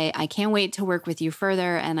 So I can't wait to work with you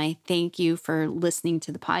further. And I thank you for listening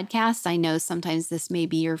to the podcast. I know sometimes this may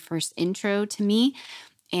be your first intro to me,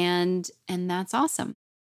 and that's awesome.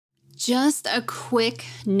 Just a quick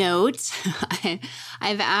note.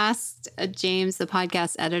 I've asked James, the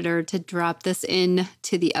podcast editor, to drop this in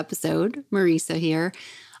to the episode. Marisa here.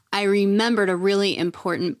 I remembered a really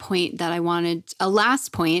important point a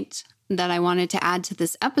last point that I wanted to add to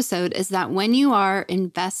this episode is that when you are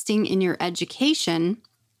investing in your education,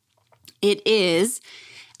 I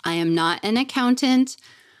am not an accountant.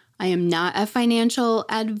 I am not a financial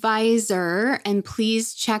advisor, and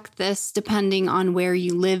please check this depending on where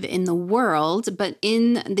you live in the world. But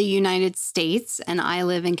in the United States, and I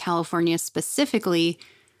live in California specifically,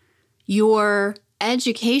 your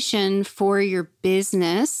education for your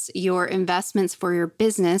business, your investments for your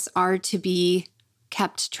business are to be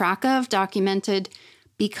kept track of, documented,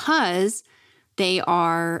 because they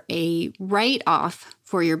are a write-off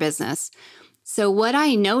for your business. So what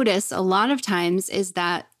I notice a lot of times is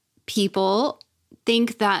that people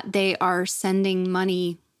think that they are sending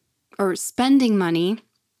money or spending money.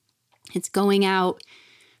 It's going out.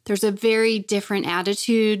 There's a very different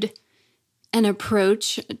attitude and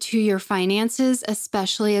approach to your finances,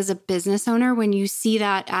 especially as a business owner, when you see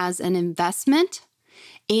that as an investment.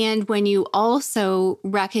 And when you also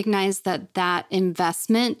recognize that that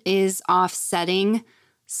investment is offsetting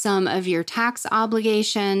some of your tax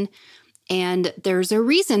obligation. And there's a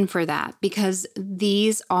reason for that, because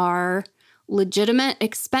these are legitimate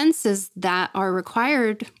expenses that are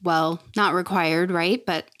required. Well, not required, right?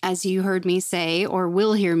 But as you heard me say, or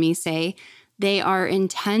will hear me say, they are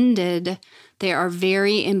intended, they are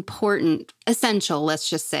very important, essential, let's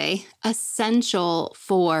just say, essential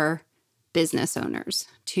for business owners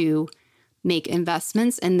to make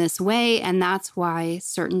investments in this way. And that's why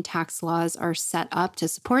certain tax laws are set up to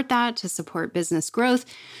support that, to support business growth,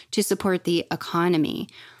 to support the economy.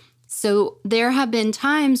 So there have been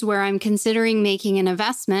times where I'm considering making an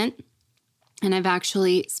investment, and I've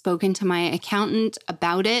actually spoken to my accountant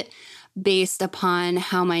about it based upon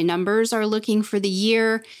how my numbers are looking for the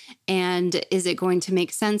year. And is it going to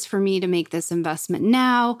make sense for me to make this investment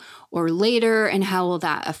now or later? And how will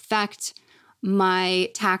that affect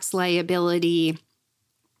my tax liability?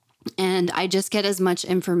 And I just get as much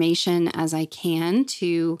information as I can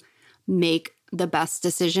to make the best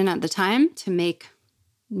decision at the time, to make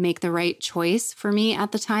the right choice for me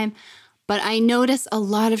at the time. But I notice a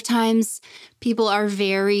lot of times people are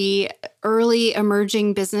very early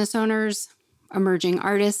emerging business owners, emerging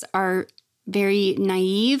artists are very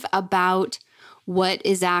naive about what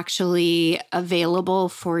is actually available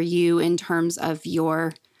for you in terms of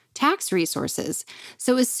your tax resources.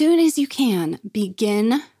 So as soon as you can,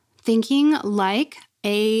 begin thinking like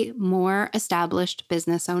a more established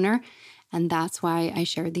business owner. And that's why I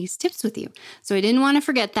shared these tips with you. So I didn't want to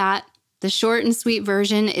forget that. The short and sweet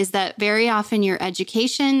version is that very often your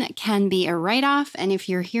education can be a write-off. And if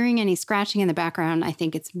you're hearing any scratching in the background, I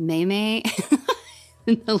think it's May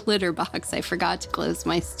in the litter box. I forgot to close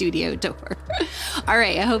my studio door. All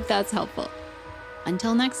right, I hope that's helpful.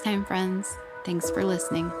 Until next time, friends, thanks for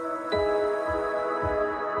listening.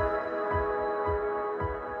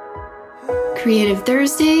 Creative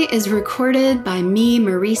Thursday is recorded by me,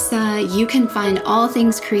 Marisa. You can find all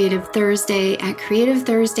things Creative Thursday at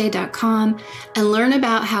creativethursday.com and learn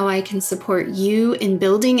about how I can support you in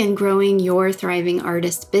building and growing your thriving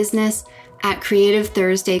artist business at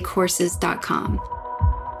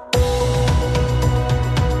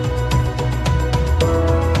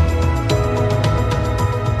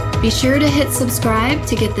creativethursdaycourses.com. Be sure to hit subscribe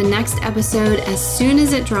to get the next episode as soon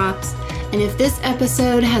as it drops. And if this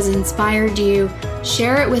episode has inspired you,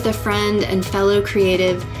 share it with a friend and fellow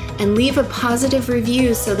creative, and leave a positive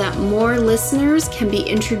review so that more listeners can be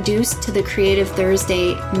introduced to the Creative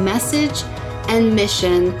Thursday message and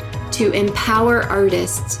mission to empower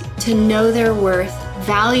artists to know their worth,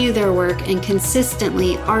 value their work, and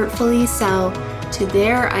consistently, artfully sell to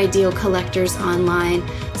their ideal collectors online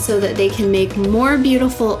so that they can make more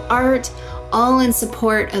beautiful art, all in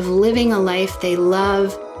support of living a life they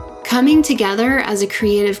love. Coming together as a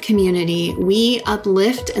creative community, we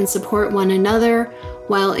uplift and support one another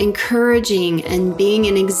while encouraging and being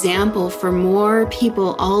an example for more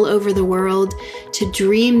people all over the world to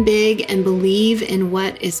dream big and believe in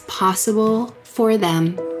what is possible for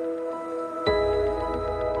them.